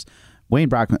of years. Wayne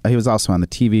Brockman, he was also on the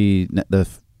TV,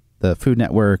 the Food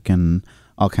Network, and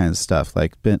all kinds of stuff.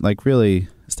 Like really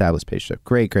established pastry chef.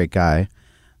 Great guy.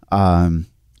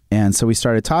 And so we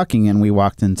started talking, and we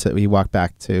walked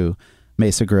back to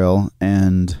Mesa Grill,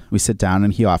 and we sit down,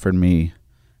 and he offered me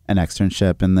an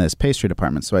externship in this pastry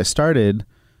department. So I started.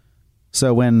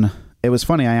 So when it was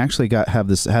funny, I actually had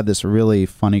this really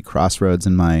funny crossroads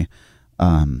in my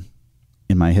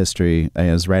history.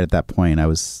 I was right at that point. I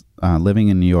was living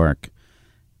in New York,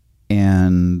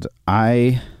 and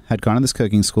I had gone to this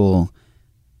cooking school,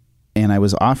 and I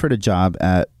was offered a job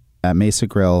at Mesa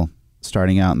Grill,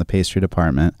 starting out in the pastry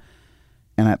department.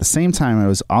 And at the same time, I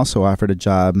was also offered a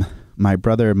job. My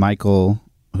brother Michael,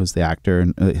 who's the actor,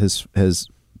 and his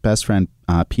best friend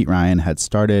Pete Ryan had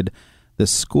started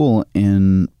this school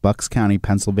in Bucks County,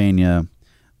 Pennsylvania,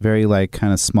 very like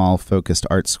kind of small focused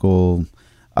art school,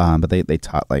 but they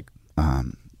taught like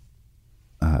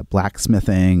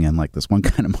blacksmithing and like this one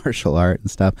kind of martial art and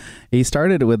stuff. He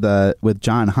started with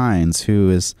John Hines,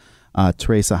 who is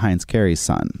Teresa Hines Carey's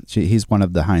son. He's one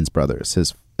of the Hines brothers.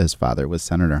 His father was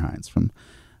Senator Hines. From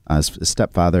his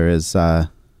stepfather is.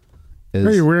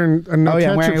 Hey, you're wearing a no ketchup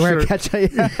I'm wearing shirt.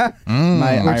 ketchup. Which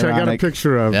I got a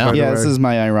picture of. Yeah, by the way. This is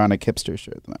my ironic hipster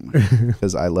shirt that I'm wearing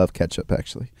because I love ketchup,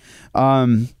 actually.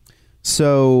 His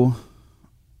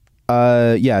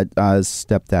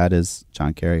stepdad is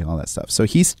John Kerry, all that stuff. So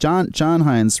he's John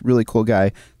Hines, really cool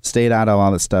guy, stayed out of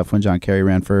all that stuff when John Kerry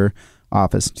ran for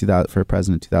office for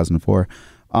president in 2004.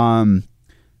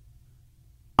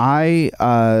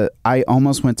 I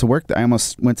almost went to work. I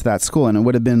almost went to that school, and it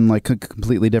would have been like a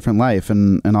completely different life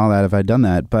and all that if I'd done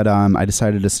that. But I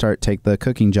decided to take the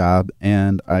cooking job,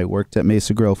 and I worked at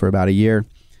Mesa Grill for about a year.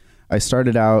 I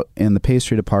started out in the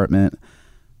pastry department,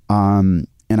 and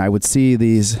I would see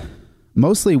these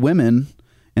mostly women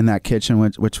in that kitchen,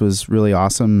 which was really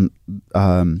awesome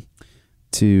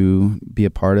to be a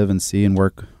part of and see and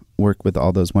work with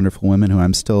all those wonderful women who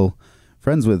I'm still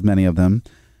friends with, many of them.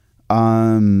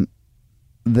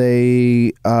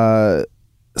 They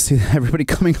see everybody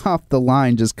coming off the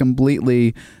line just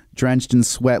completely drenched in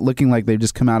sweat, looking like they've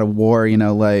just come out of war,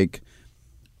 like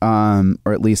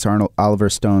or at least Oliver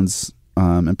Stone's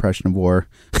impression of war.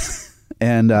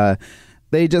 And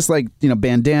they just like,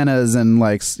 bandanas and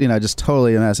like, just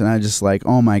totally a mess. And I just like,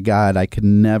 oh my God, I could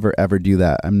never ever do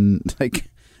that. I'm like,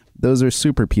 those are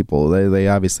super people. They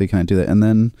obviously can't do that. And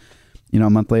then a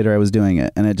month later I was doing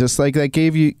it, and it just like that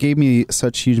gave me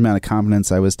such a huge amount of confidence.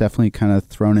 I was definitely kind of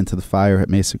thrown into the fire at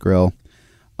Mesa Grill,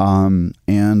 and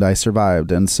I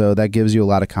survived. And so that gives you a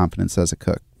lot of confidence as a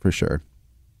cook for sure.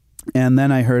 And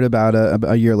then I heard about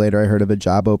a year later, I heard of a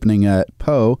job opening at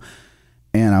Poe,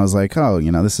 and I was like, oh,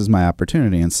 this is my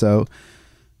opportunity. And so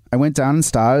I went down and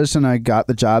staged, and I got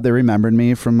the job. They remembered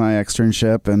me from my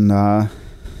externship, and I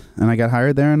got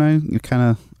hired there, and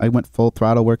I went full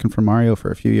throttle working for Mario for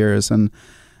a few years, and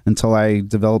until I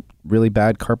developed really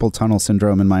bad carpal tunnel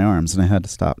syndrome in my arms, and I had to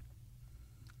stop.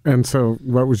 And so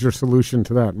what was your solution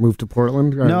to that? Move to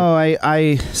Portland? No,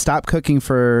 I stopped cooking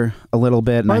for a little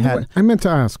bit, and I meant to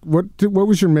ask, what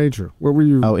was your major? What were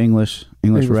you? Oh, English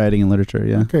writing and literature,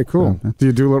 yeah. Okay, cool. Do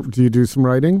you do some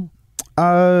writing?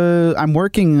 I'm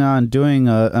working on doing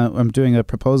a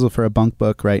proposal for a Bunk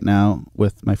book right now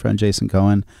with my friend Jason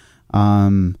Cohen.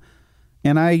 And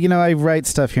I write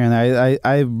stuff here and there.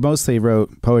 I mostly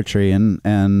wrote poetry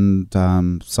and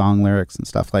song lyrics and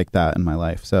stuff like that in my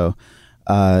life. So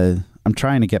I'm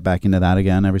trying to get back into that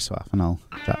again. Every so often I'll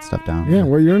jot stuff down. Yeah,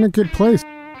 well, you're in a good place.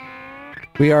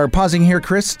 We are pausing here,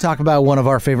 Chris, to talk about one of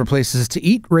our favorite places to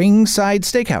eat, Ringside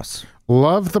Steakhouse.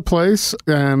 Love the place,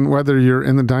 and whether you're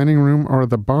in the dining room or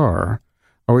the bar,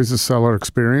 always a stellar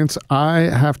experience. I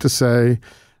have to say,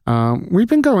 we've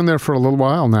been going there for a little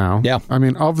while now. Yeah. I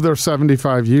mean, of their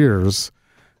 75 years,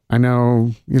 I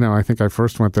know, I think I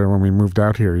first went there when we moved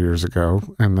out here years ago,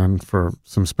 and then for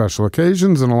some special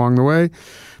occasions and along the way.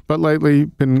 But lately,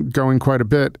 been going quite a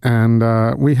bit,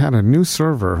 and we had a new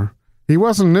server. He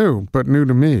wasn't new, but new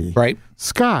to me. Right.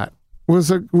 Scott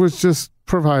was just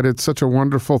provided such a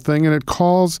wonderful thing, and it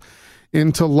calls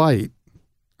into light,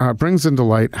 brings into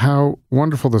light how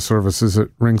wonderful the service is at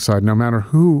Ringside. No matter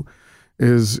who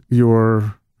is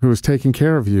taking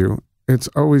care of you, it's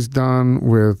always done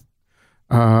with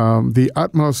the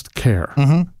utmost care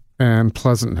and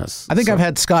pleasantness. I think I've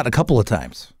had Scott a couple of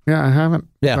times. Yeah, I haven't.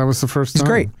 Yeah. That was the first time. It's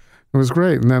great. It was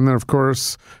great. And then, of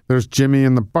course, there's Jimmy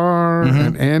in the bar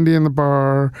and Andy in the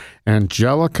bar,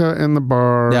 Angelica in the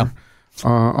bar. Yeah.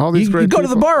 All these great You go to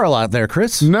people. the bar a lot there,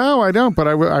 Chris. No, I don't, but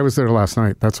I was there last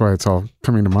night. That's why it's all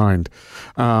coming to mind.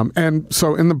 And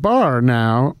so in the bar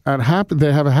now,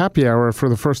 they have a happy hour. For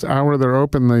the first hour they're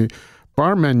open, the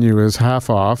bar menu is half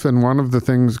off. And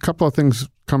a couple of things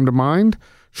come to mind.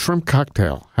 Shrimp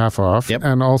cocktail, half off. Yep.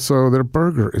 And also their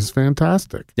burger is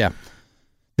fantastic. Yeah.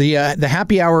 The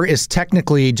happy hour is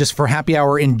technically, just for happy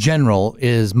hour in general,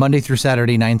 is Monday through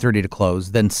Saturday, 9:30 to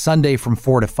close. Then Sunday from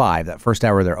 4 to 5, that first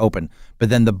hour they're open. But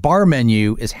then the bar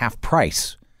menu is half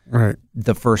price. Right.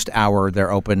 The first hour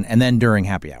they're open, and then during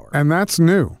happy hour. And that's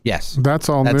new. Yes. That's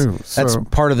all new. That's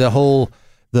part of the whole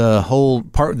the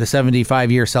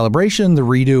 75-year celebration, the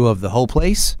redo of the whole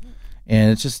place.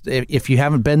 And it's just, if you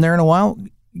haven't been there in a while,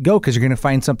 go, because you're going to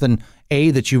find something,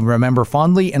 that you remember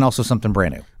fondly, and also something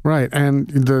brand new. Right. And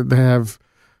they have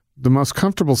the most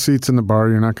comfortable seats in the bar.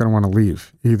 You're not going to want to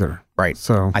leave either. Right.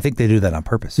 So I think they do that on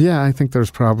purpose. Yeah, I think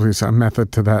there's probably some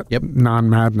method to that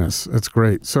non-madness. It's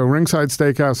great. So Ringside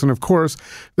Steakhouse. And of course,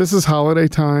 this is holiday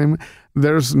time.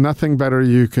 There's nothing better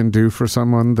you can do for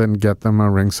someone than get them a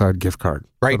Ringside gift card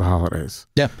for the holidays.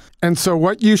 Yeah. And so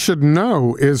what you should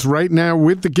know is right now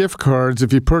with the gift cards,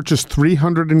 if you purchase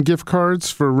 300 in gift cards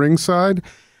for Ringside,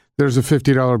 there's a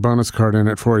 $50 bonus card in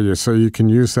it for you. So you can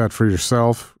use that for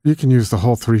yourself. You can use the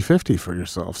whole $350 for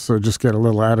yourself. So just get a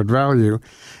little added value.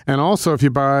 And also, if you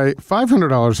buy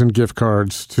 $500 in gift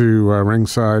cards to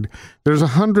Ringside, there's a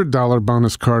 $100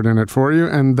 bonus card in it for you.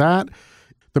 And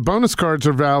the bonus cards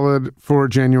are valid for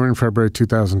January and February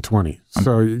 2020.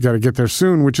 So you got to get there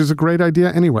soon, which is a great idea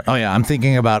anyway. Oh, yeah. I'm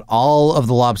thinking about all of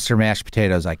the lobster mashed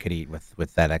potatoes I could eat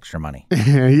with that extra money.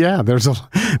 Yeah, there's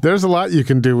a lot you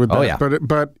can do with that. Oh, yeah.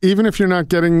 But even if you're not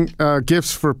getting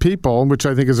gifts for people, which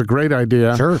I think is a great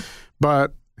idea. Sure.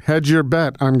 But hedge your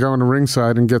bet on going to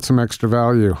Ringside and get some extra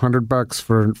value. $100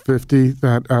 for 50.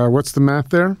 What's the math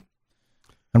there?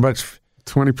 $100.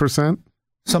 20%?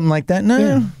 Something like that. No.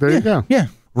 Yeah, there you go. Yeah.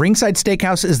 Ringside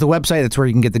Steakhouse is the website. That's where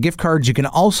you can get the gift cards. You can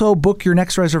also book your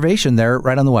next reservation there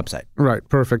right on the website. Right.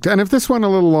 Perfect. And if this went a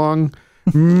little long,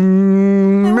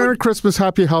 Merry Christmas,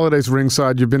 Happy Holidays,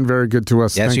 Ringside. You've been very good to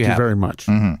us. Yes, Thank you have. very much.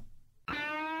 Mm-hmm.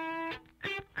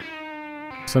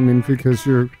 So, I mean, because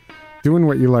you're doing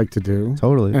what you like to do.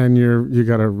 Totally. And you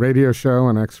got a radio show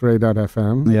on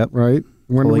xray.fm. Yep. Right?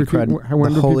 When do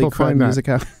people find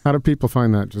that? How do people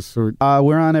find that? Just so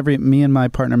we're on me and my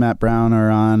partner Matt Brown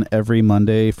are on every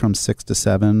Monday from 6 to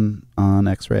 7 on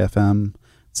X-Ray FM.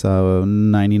 So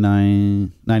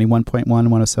 91.1,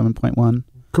 107.1.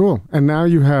 Cool. And now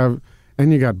you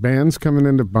got bands coming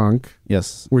into Bunk.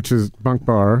 Yes. Which is Bunk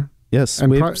Bar. Yes.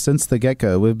 And since the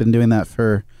get-go, we've been doing that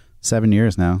for 7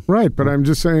 years now. Right, but I'm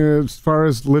just saying, as far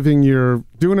as doing it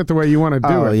the way you want to do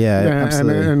it. Oh, yeah,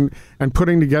 absolutely. And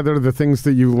putting together the things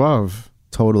that you love.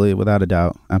 Totally, without a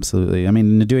doubt. Absolutely. I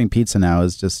mean, doing pizza now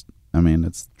is just,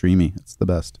 it's dreamy. It's the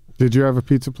best. Did you have a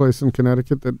pizza place in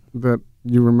Connecticut that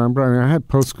you remember? I mean, I had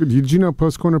Did you know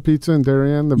Post Corner Pizza in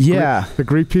Darien? The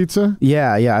Greek pizza?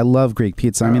 Yeah, I love Greek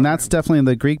pizza. I mean, that's definitely,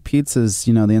 the Greek pizza's,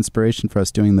 the inspiration for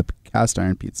us doing the cast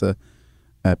iron pizza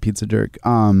at Pizza Dirk.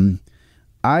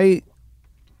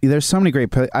 There's so many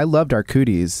great. I loved our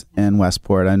cooties in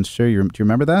Westport. I'm sure do you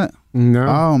remember that? No.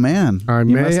 Oh man, I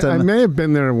may have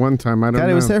been there one time. I don't know.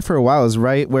 It was there for a while. It was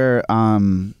right where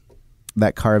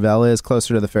that Carvel is,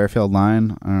 closer to the Fairfield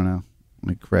line. I don't know,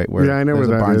 like right where. Yeah, I know where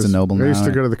that Barnes is. and Noble. I used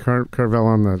to go to the Carvel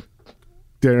on the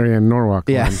Darien Norwalk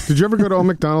line. Did you ever go to Old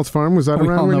McDonald's Farm? Was that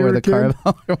around when you were a kid?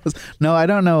 Was. No, I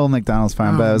don't know Old McDonald's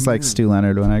Farm, but it was like Stu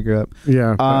Leonard when I grew up.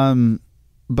 Yeah.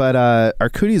 But our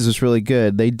cooties was really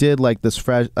good. They did like this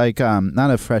fresh,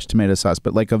 not a fresh tomato sauce,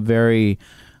 but like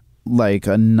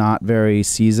a not very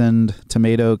seasoned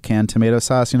canned tomato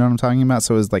sauce. You know what I'm talking about?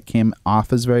 So it was came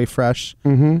off as very fresh.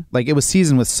 Mm-hmm. Like it was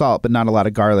seasoned with salt, but not a lot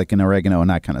of garlic and oregano and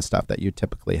that kind of stuff that you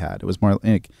typically had. It was more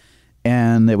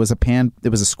and it was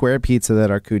a square pizza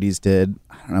that our cooties did.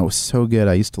 I don't know. It was so good.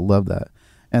 I used to love that.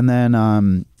 And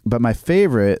then, but my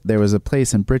favorite, there was a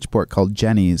place in Bridgeport called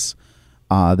Jenny's.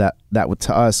 That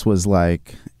to us was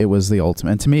it was the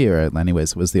ultimate, and to me, or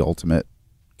anyways, it was the ultimate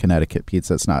Connecticut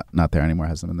pizza. It's not there anymore.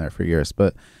 Hasn't been there for years,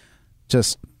 but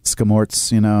just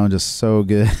Scamorts, just so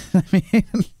good. I mean,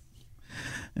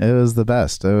 it was the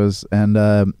best. It was, and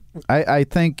I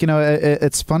think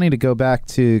it's funny to go back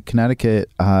to Connecticut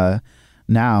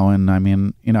now, and I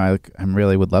mean, I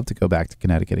really would love to go back to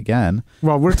Connecticut again.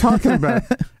 Well, we're talking about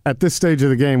at this stage of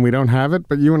the game, we don't have it,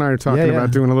 but you and I are talking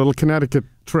about doing a little Connecticut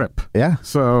trip. Yeah.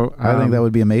 So I think that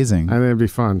would be amazing. I think it'd be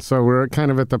fun. So we're kind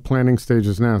of at the planning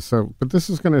stages now. So, but this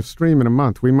is going to stream in a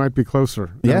month. We might be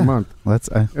closer in a month. I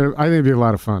think it'd be a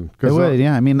lot of fun. It would.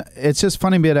 Yeah. I mean, it's just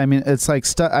funny, but I mean, it's like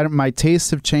my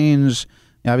tastes have changed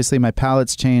obviously my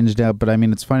palate's changed up, but I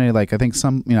mean, it's funny. Like I think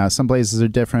some places are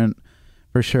different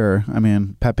for sure. I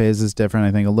mean, Pepe's is different,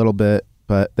 I think, a little bit,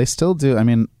 but they still do. I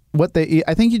mean, what they eat,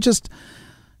 I think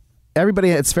everybody,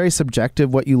 it's very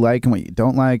subjective what you like and what you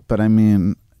don't like, but I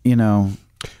mean,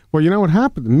 Well, you know what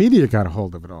happened? The media got a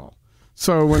hold of it all.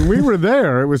 So when we were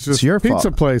there, it was just your pizza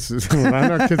fault. places. Well, I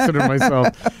don't consider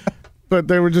myself, but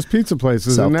they were just pizza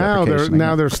places. And now there's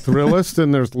Thrillist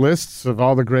and there's lists of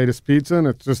all the greatest pizza, and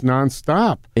it's just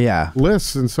nonstop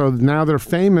lists. And so now they're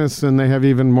famous, and they have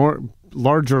even more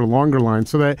larger, longer lines.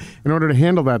 So that in order to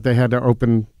handle that, they had to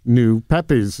open new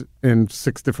Pepe's in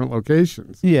 6 different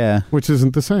locations. Yeah, which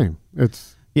isn't the same.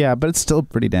 Yeah, but it's still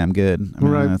pretty damn good. I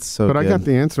mean, right. It's so but good. I got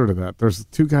the answer to that. There's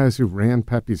 2 guys who ran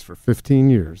Pepe's for 15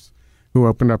 years who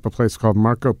opened up a place called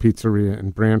Marco Pizzeria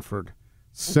in Brantford.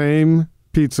 Same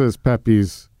pizza as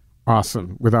Pepe's,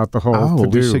 awesome, without the whole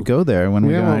to-do. We should go there when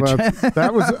we go. Well,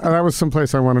 that was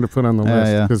someplace I wanted to put on the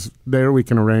list because there we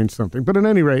can arrange something. But at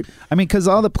any rate. I mean, because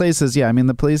all the places,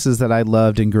 the places that I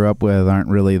loved and grew up with aren't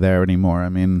really there anymore. I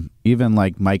mean, even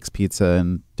like Mike's Pizza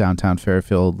in downtown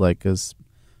Fairfield, like is...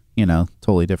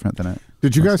 totally different than it.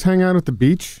 Did you guys hang out at the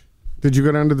beach? Did you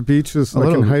go down to the beach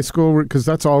in high school? Because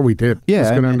that's all we did.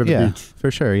 Yeah, go down to the beach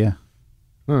for sure. Yeah.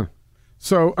 Huh.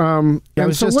 So, I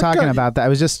was just talking about that. I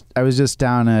was just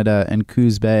down at in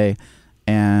Coos Bay,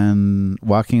 and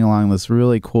walking along this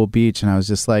really cool beach, and I was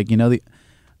just like,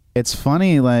 it's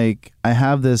funny. Like I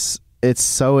have this. It's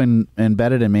so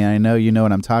embedded in me. I know you know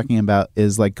what I'm talking about.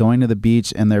 Is like going to the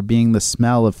beach and there being the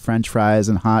smell of French fries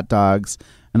and hot dogs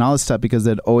and all this stuff, because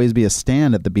there'd always be a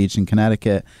stand at the beach in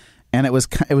Connecticut, and it was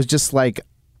just like,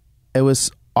 it was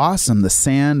awesome. The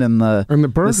sand and the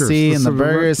burgers, the sea and the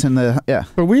burgers and the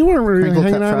But we weren't really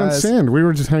hanging out fries. on sand. We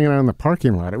were just hanging out in the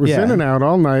parking lot. It was in and out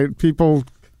all night. People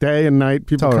day and night.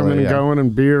 People coming and going,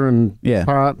 and beer and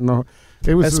pot and all.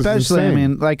 It was especially. I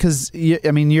mean, like because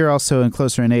you're also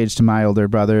closer in age to my older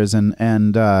brothers, and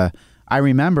I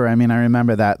remember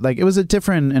that, like, it was a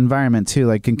different environment too.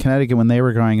 Like in Connecticut when they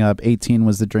were growing up, 18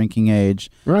 was the drinking age.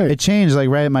 Right. It changed, like,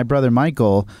 right. My brother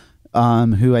Michael,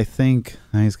 who I think,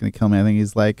 he's going to kill me. I think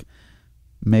he's like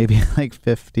maybe like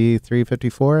 53,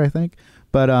 54, I think.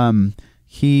 But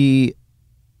he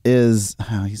is,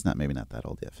 he's maybe not that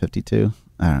old yet, 52.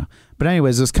 I don't know. But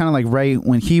anyways, it was kind of like right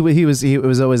when it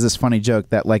was always this funny joke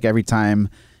that like every time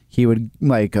he would,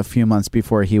 like a few months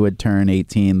before he would turn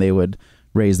 18, they would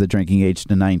raise the drinking age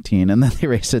to 19, and then they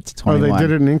raised it to 21. Oh, they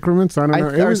did it in increments? I don't know.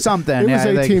 It was something. It was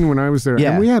 18 when I was there.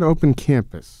 Yeah. And we had open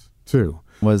campus, too.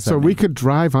 So we could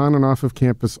drive on and off of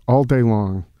campus all day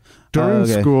long. During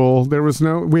school,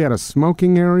 we had a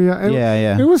smoking area. And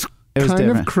It was kind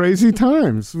different. of crazy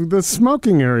times. The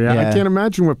smoking area. I can't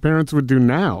imagine what parents would do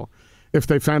now if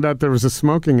they found out there was a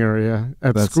smoking area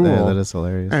at school. Yeah, that is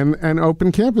hilarious. And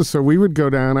open campus. So we would go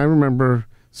down. I remember...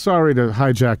 Sorry to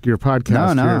hijack your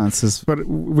podcast No, here, but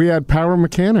we had power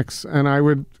mechanics, and I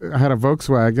had a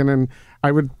Volkswagen, and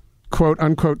I would, quote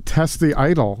unquote, test the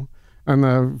idle on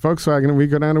the Volkswagen, and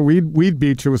we'd go down to Weed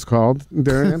Beach, it was called,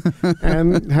 Darien,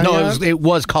 and hang out. It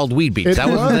was called Weed Beach.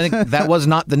 That was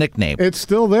not the nickname. It's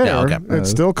still there. Yeah, okay. It's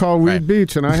still called Weed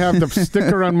Beach, and I have the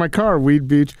sticker on my car, Weed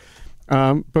Beach.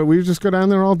 But we just go down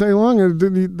there all day long.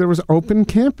 There was open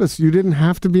campus. You didn't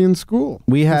have to be in school.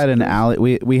 We had an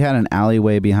alley. We had an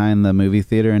alleyway behind the movie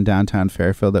theater in downtown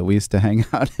Fairfield that we used to hang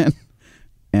out in,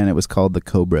 and it was called the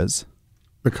Cobras.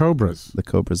 The Cobras. The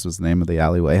Cobras was the name of the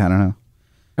alleyway. I don't know.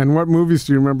 And what movies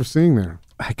do you remember seeing there?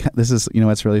 This is,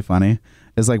 what's really funny?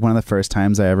 It's like one of the first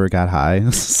times I ever got high.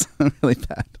 This is really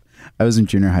bad. I was in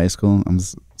junior high school. I'm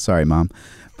sorry, Mom.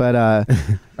 But are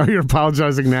you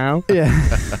apologizing now?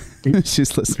 Yeah.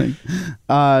 She's listening.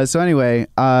 So anyway,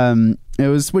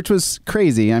 which was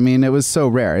crazy. I mean, it was so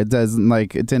rare. It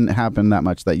didn't happen that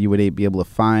much that you would be able to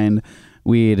find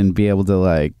weed and be able to,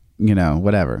 like,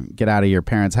 whatever, get out of your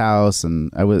parents' house.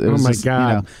 And I was,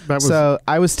 God. So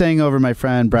I was staying over my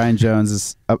friend Brian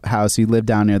Jones's house. He lived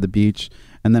down near the beach,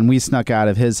 and then we snuck out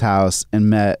of his house and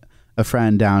met a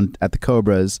friend down at the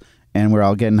Cobras, and we're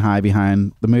all getting high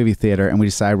behind the movie theater, and we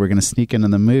decided we're going to sneak into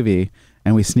the movie,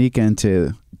 and we sneak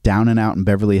into Down and Out in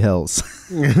Beverly Hills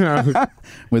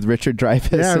with Richard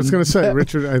Dreyfuss. Yeah, I was going to say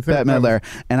Richard. I think Bette Midler,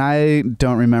 and I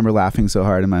don't remember laughing so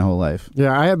hard in my whole life.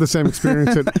 Yeah, I had the same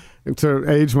experience to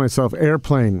age myself.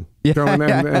 Airplane. Going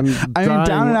and I mean,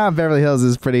 Down and Out in Beverly Hills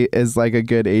is like a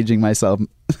good aging myself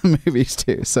movies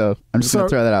too. So I'm just going to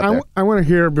throw that out there. I want to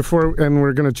hear and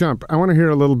we're going to jump. I want to hear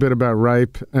a little bit about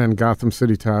Ripe and Gotham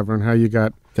City Tavern. How you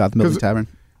got Gotham Building Tavern.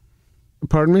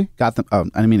 Pardon me? Gotham. Oh,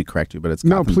 I didn't mean to correct you, but it's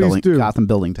Gotham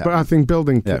Building Tavern. Gotham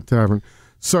Building Tavern.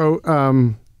 So,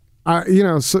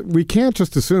 So we can't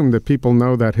just assume that people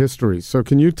know that history. So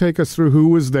can you take us through who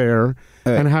was there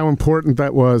and how important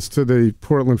that was to the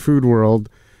Portland food world?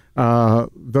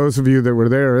 Those of you that were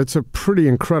there, it's a pretty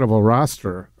incredible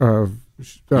roster of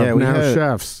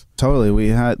chefs. Totally. We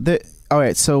had all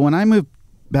right. So when I moved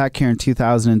back here in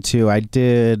 2002, I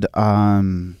did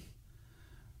one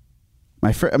of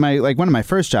my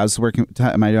first jobs working.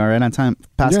 Am I right on time?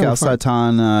 Pascal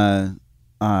Sauton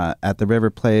at the River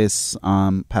Place.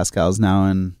 Pascal's now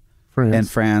in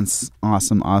France.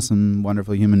 Awesome,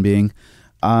 wonderful human being.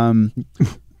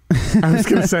 I was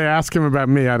going to say, ask him about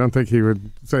me. I don't think he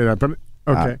would say that, but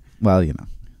okay. Well,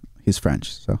 he's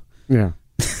French, so yeah.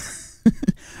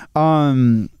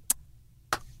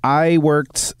 I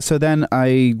worked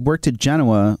at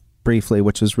Genoa briefly,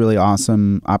 which was really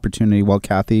awesome opportunity. Well,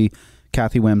 Kathy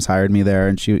Wims hired me there,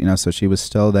 and she, so she was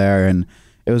still there, and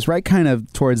it was right kind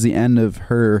of towards the end of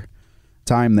her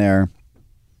time there.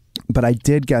 But I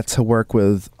did get to work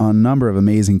with a number of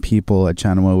amazing people at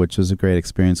Genoa, which was a great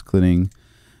experience, including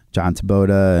John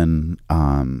Taboda and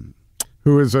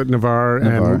who is at Navarre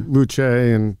and Luce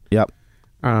and yep.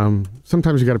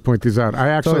 Sometimes you got to point these out. I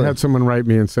actually had someone write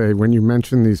me and say, when you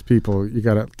mention these people, you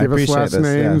got to give us last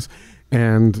names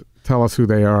and tell us who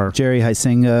they are. Jerry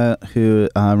Heisinga, who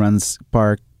runs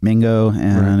Bar Mingo,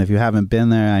 and if you haven't been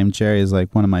there, Jerry is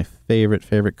like one of my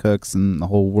favorite cooks in the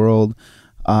whole world.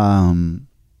 Gosh,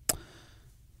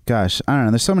 I don't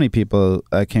know. There's so many people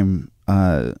that came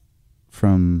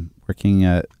from working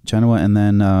at Genoa, and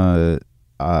then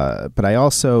but I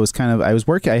also was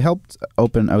I helped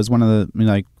open. I was one of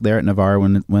the there at Navarre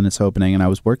when it's opening, and I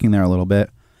was working there a little bit,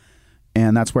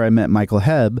 and that's where I met Michael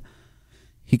Hebb.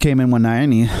 He came in one night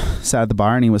and he sat at the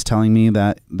bar and he was telling me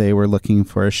that they were looking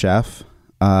for a chef.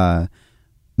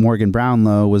 Morgan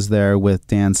Brownlow was there with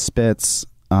Dan Spitz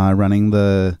running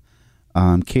the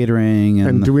catering.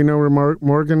 And do we know where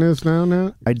Morgan is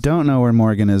now? I don't know where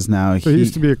Morgan is now. So he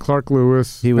used to be at Clark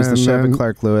Lewis. He was the chef at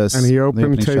Clark Lewis. And he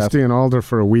opened Tasty and Alder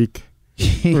for a week.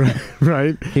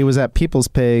 Right. He was at People's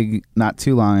Pig not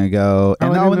too long ago.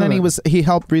 And then he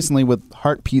helped recently with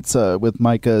Heart Pizza with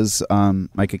Micah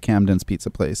Camden's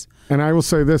pizza place. And I will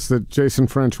say this, that Jason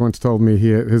French once told me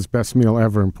his best meal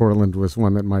ever in Portland was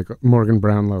one that Morgan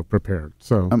Brownlow prepared.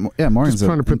 So Morgan's just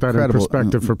trying to put that in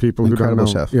perspective for people who don't know.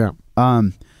 Chef. Yeah.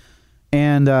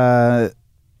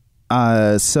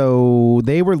 So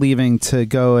they were leaving to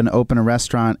go and open a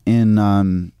restaurant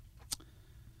in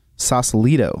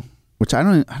Sausalito, which I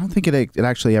don't think it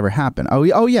actually ever happened.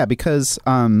 Oh yeah, because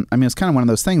it's kind of one of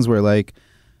those things where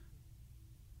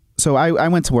so I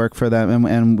went to work for them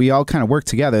and we all kind of worked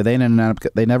together. They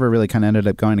never really kind of ended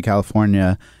up going to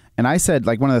California. And I said,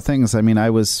 one of the things, I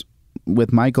was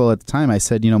with Michael at the time. I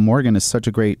said, Morgan is such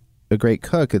a great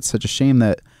cook. It's such a shame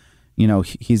that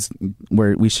he's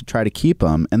where we should try to keep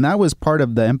him. And that was part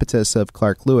of the impetus of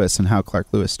Clark Lewis and how Clark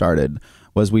Lewis started,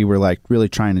 was we were really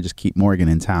trying to just keep Morgan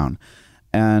in town.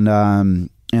 And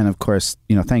of course,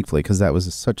 thankfully, because that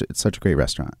was such a great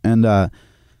restaurant. And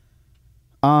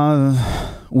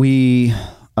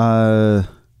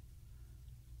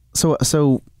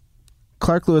so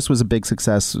Clark Lewis was a big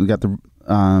success. We got the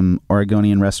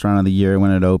Oregonian Restaurant of the Year when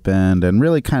it opened, and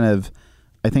really kind of,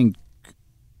 I think,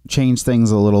 changed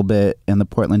things a little bit in the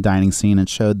Portland dining scene and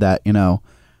showed that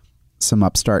some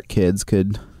upstart kids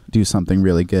could do something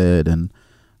really good. And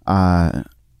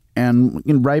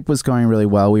Ripe was going really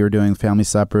well. We were doing family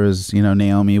suppers.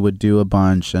 Naomi would do a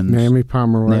bunch, and Naomi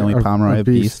Pomeroy of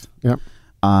Beast. Yep.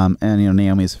 And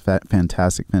Naomi's a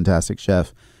fantastic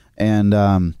chef.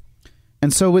 And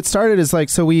so what started is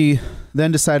so we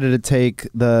then decided to take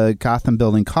the Gotham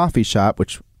Building coffee shop,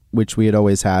 which we had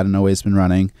always had and always been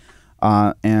running,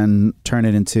 and turn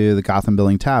it into the Gotham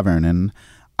Building Tavern. And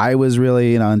I was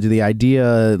really into the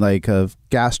idea of the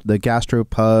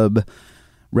gastropub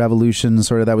revolution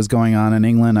sort of that was going on in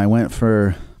England. I went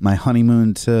for my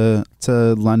honeymoon to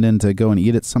London to go and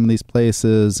eat at some of these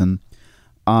places, and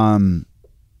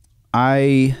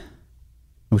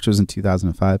which was in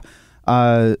 2005.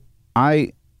 The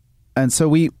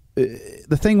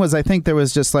thing was, I think there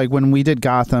was just when we did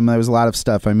Gotham, there was a lot of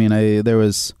stuff. There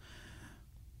was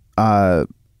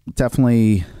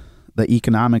definitely the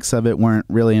economics of it weren't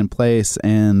really in place,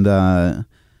 and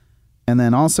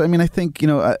then also, I think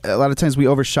a lot of times we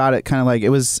overshot it. Kind of it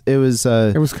was kind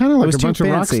of like a bunch of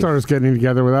rock stars getting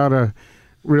together without a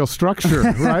real structure,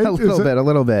 right? a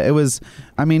little bit. It was,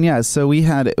 So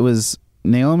it was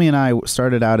Naomi and I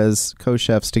started out as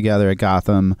co-chefs together at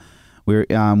Gotham. We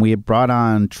had brought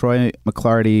on Troy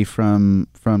McClarty from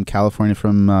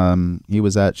California. He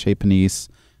was at Chez Panisse,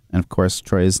 and of course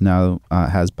Troy is now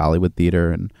has Bollywood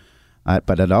Theater, and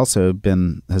But it also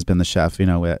has been the chef,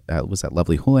 was at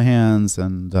Lovely Houlihan's,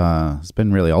 and has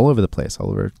been really all over the place,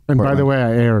 all over. And Portland. by the way,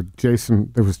 I aired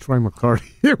Jason. It was Troy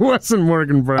McCarty. It wasn't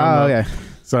Morgan Brown. Oh, okay.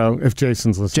 So if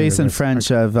Jason's listening, Jason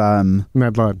French of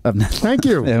Ned Ludd. Thank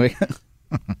you. There we go.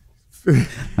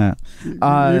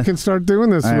 You can start doing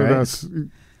this with us.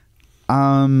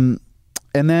 And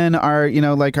then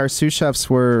our sous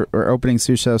chefs our opening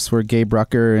sous chefs were Gabe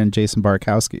Rucker and Jason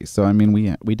Barkowski. So I mean,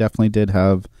 we definitely did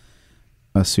have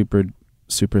a super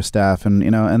staff, and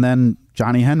and then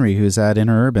Johnny Henry, who's at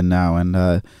Interurban now,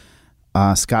 and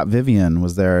Scott Vivian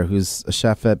was there, who's a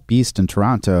chef at Beast in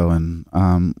Toronto, and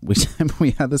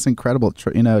we had this incredible.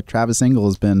 Travis Engel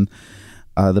has been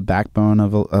the backbone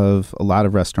of a lot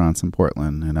of restaurants in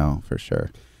Portland, for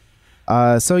sure.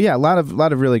 So yeah, a lot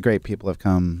of really great people have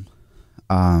come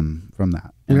from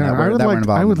that. Yeah,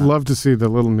 I would love to see the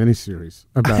little miniseries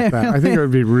about that. I think it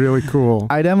would be really cool.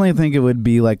 I definitely think it would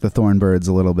be like the Thornbirds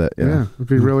a little bit. Yeah, it'd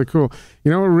be really cool.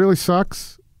 You know what really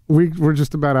sucks? We're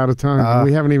just about out of time.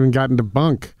 We haven't even gotten to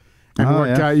Bunk. And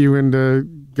got you doing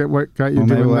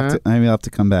that? Maybe I'll have to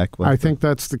come back. I think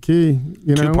that's the key.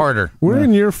 Two-parter. We're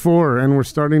in year 4, and we're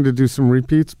starting to do some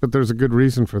repeats, but there's a good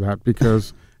reason for that,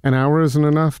 because an hour isn't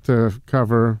enough to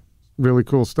cover really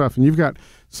cool stuff. And you've got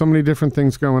so many different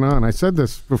things going on. I said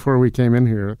this before we came in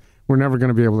here. We're never going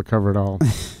to be able to cover it all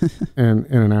in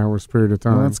an hour's period of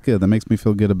time. Well, that's good. That makes me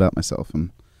feel good about myself.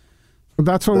 And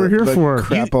that's what we're here for.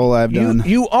 Crap all I've done.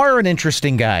 You are an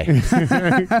interesting guy.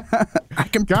 I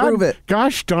can prove it.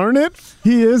 Gosh darn it.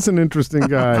 He is an interesting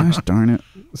guy. Gosh darn it.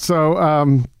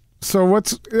 So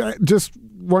what's just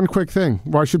one quick thing.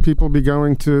 Why should people be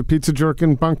going to Pizza Jerk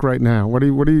and Bunk right now? What do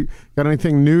you got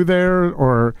anything new there,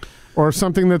 or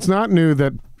something that's not new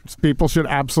that people should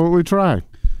absolutely try?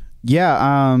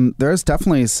 Yeah, there's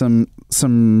definitely some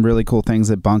really cool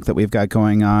things at Bunk that we've got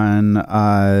going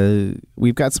on.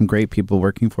 We've got some great people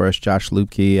working for us. Josh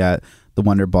Lupke at the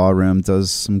Wonder Ballroom does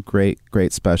some great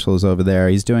specials over there.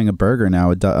 He's doing a burger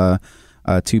now, a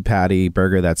 2-patty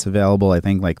burger that's available, I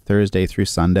think, like Thursday through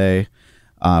Sunday.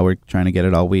 We're trying to get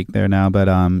it all week there now, but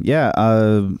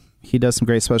he does some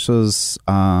great specials.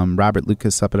 Robert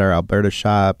Lucas up at our Alberta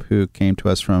shop, who came to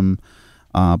us from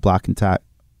Block and Tackle,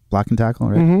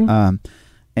 right? Mm-hmm.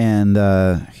 And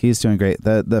he's doing great.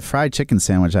 The fried chicken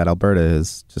sandwich at Alberta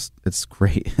it's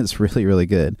great. It's really, really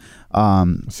good.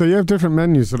 So you have different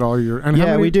menus at all your...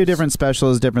 And we do different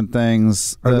specials, different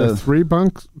things. Are there 3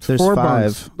 bunks? There's 4 5.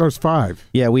 bunks. There's 5.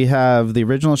 Yeah, we have the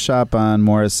original shop on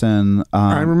Morrison.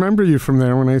 I remember you from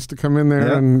there when I used to come in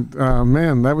there, and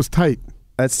man, that was tight.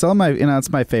 It's still it's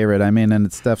my favorite. I mean, and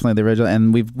it's definitely the original.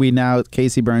 And we now,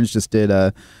 Casey Burns just did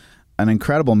an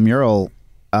incredible mural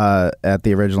at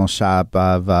the original shop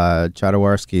of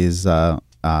Jodorowsky's El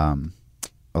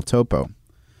Topo.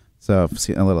 So I've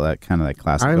seen a little of that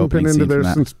classic. I haven't been into there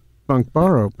since Bunk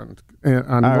Bar opened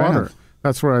on Water. Right.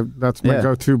 That's my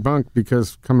go-to bunk,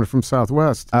 because coming from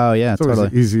Southwest. Oh yeah, it's always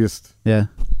the easiest. Yeah.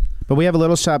 But we have a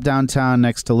little shop downtown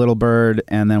next to Little Bird,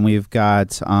 and then we've got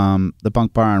the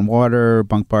Bunk Bar on Water,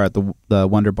 Bunk Bar at the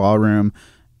Wonder Ballroom,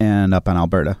 and up on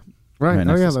Alberta. Right.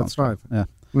 Oh yeah, that's 5. Yeah.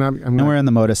 And we're in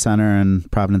the Moda Center and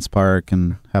Providence Park,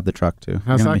 and have the truck too.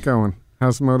 How's that going?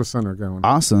 How's the Moda Center going?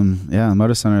 Awesome. Yeah, the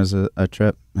Moda Center is a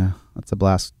trip. Yeah, that's a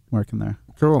blast working there.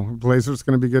 Cool. Blazers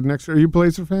going to be good next year. Are you a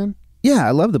Blazer fan? Yeah,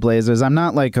 I love the Blazers. I'm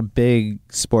not like a big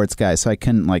sports guy, so I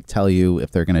couldn't tell you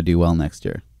if they're going to do well next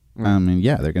year. I mean,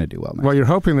 yeah, they're going to do well next year. Well, you're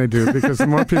hoping they do, because the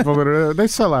more people that are, they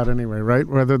sell out anyway, right?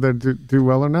 Whether they do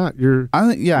well or not.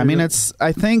 I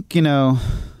think,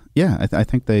 I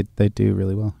think they do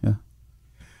really well, yeah.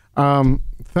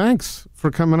 Thanks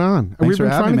for coming on. Thanks We've been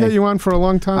trying to get you on for a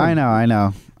long time. I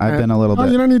know. I've been a little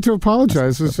bit. You don't need to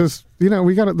apologize. It's just, there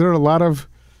are a lot of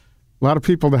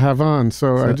people to have on.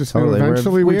 So I just totally.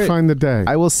 Eventually we find the day.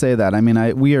 I will say that. I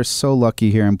mean, we are so lucky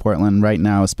here in Portland right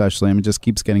now, especially. I mean, it just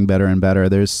keeps getting better and better.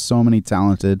 There's so many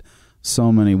talented,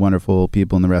 so many wonderful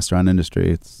people in the restaurant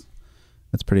industry. It's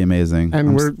pretty amazing.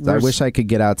 And I wish I could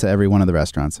get out to every one of the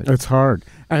restaurants. It's hard.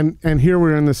 And here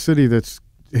we're in the city that's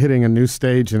hitting a new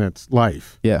stage in its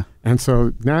life. Yeah. And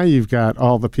so now you've got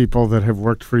all the people that have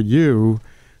worked for you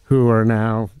who are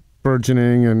now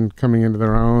burgeoning and coming into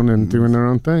their own and doing their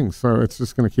own thing. So it's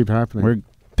just going to keep happening. We're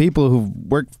people who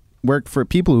worked for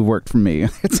people who worked for me.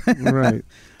 Right.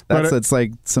 It's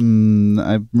like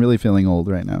I'm really feeling old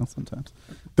right now sometimes.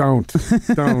 Don't.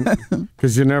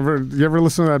 Because you ever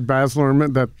listen to that Baz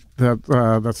Luhrmann, that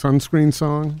sunscreen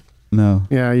song? No.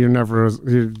 Yeah,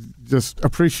 you just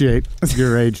appreciate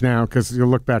your age now, because you'll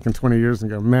look back in 20 years and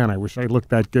go, man, I wish I looked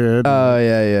that good. Oh,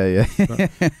 yeah.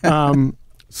 So,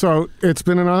 So it's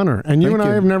been an honor. And you Thank and I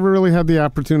you. have never really had the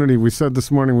opportunity. We said this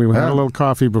morning, we had a little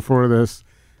coffee before this.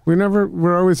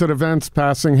 We're always at events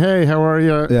passing, hey, how are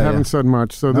you? Haven't said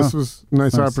much. So this was a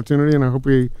nice opportunity, and I hope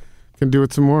we can do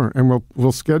it some more. And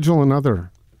we'll schedule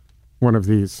another one of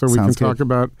these so we can talk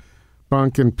about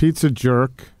Bunk and Pizza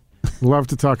Jerk. Love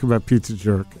to talk about Pizza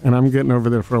Jerk. And I'm getting over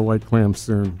there for a white clam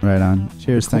soon. Right on.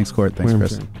 Cheers. Thanks, Court. Thanks,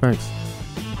 Chris. Thanks.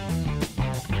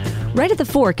 Right at the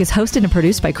Fork is hosted and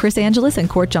produced by Chris Angeles and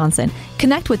Court Johnson.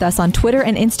 Connect with us on Twitter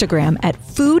and Instagram at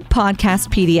Food Podcast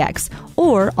PDX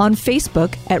or on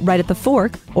Facebook at Right at the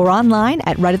Fork or online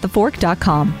at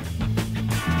rightatthefork.com.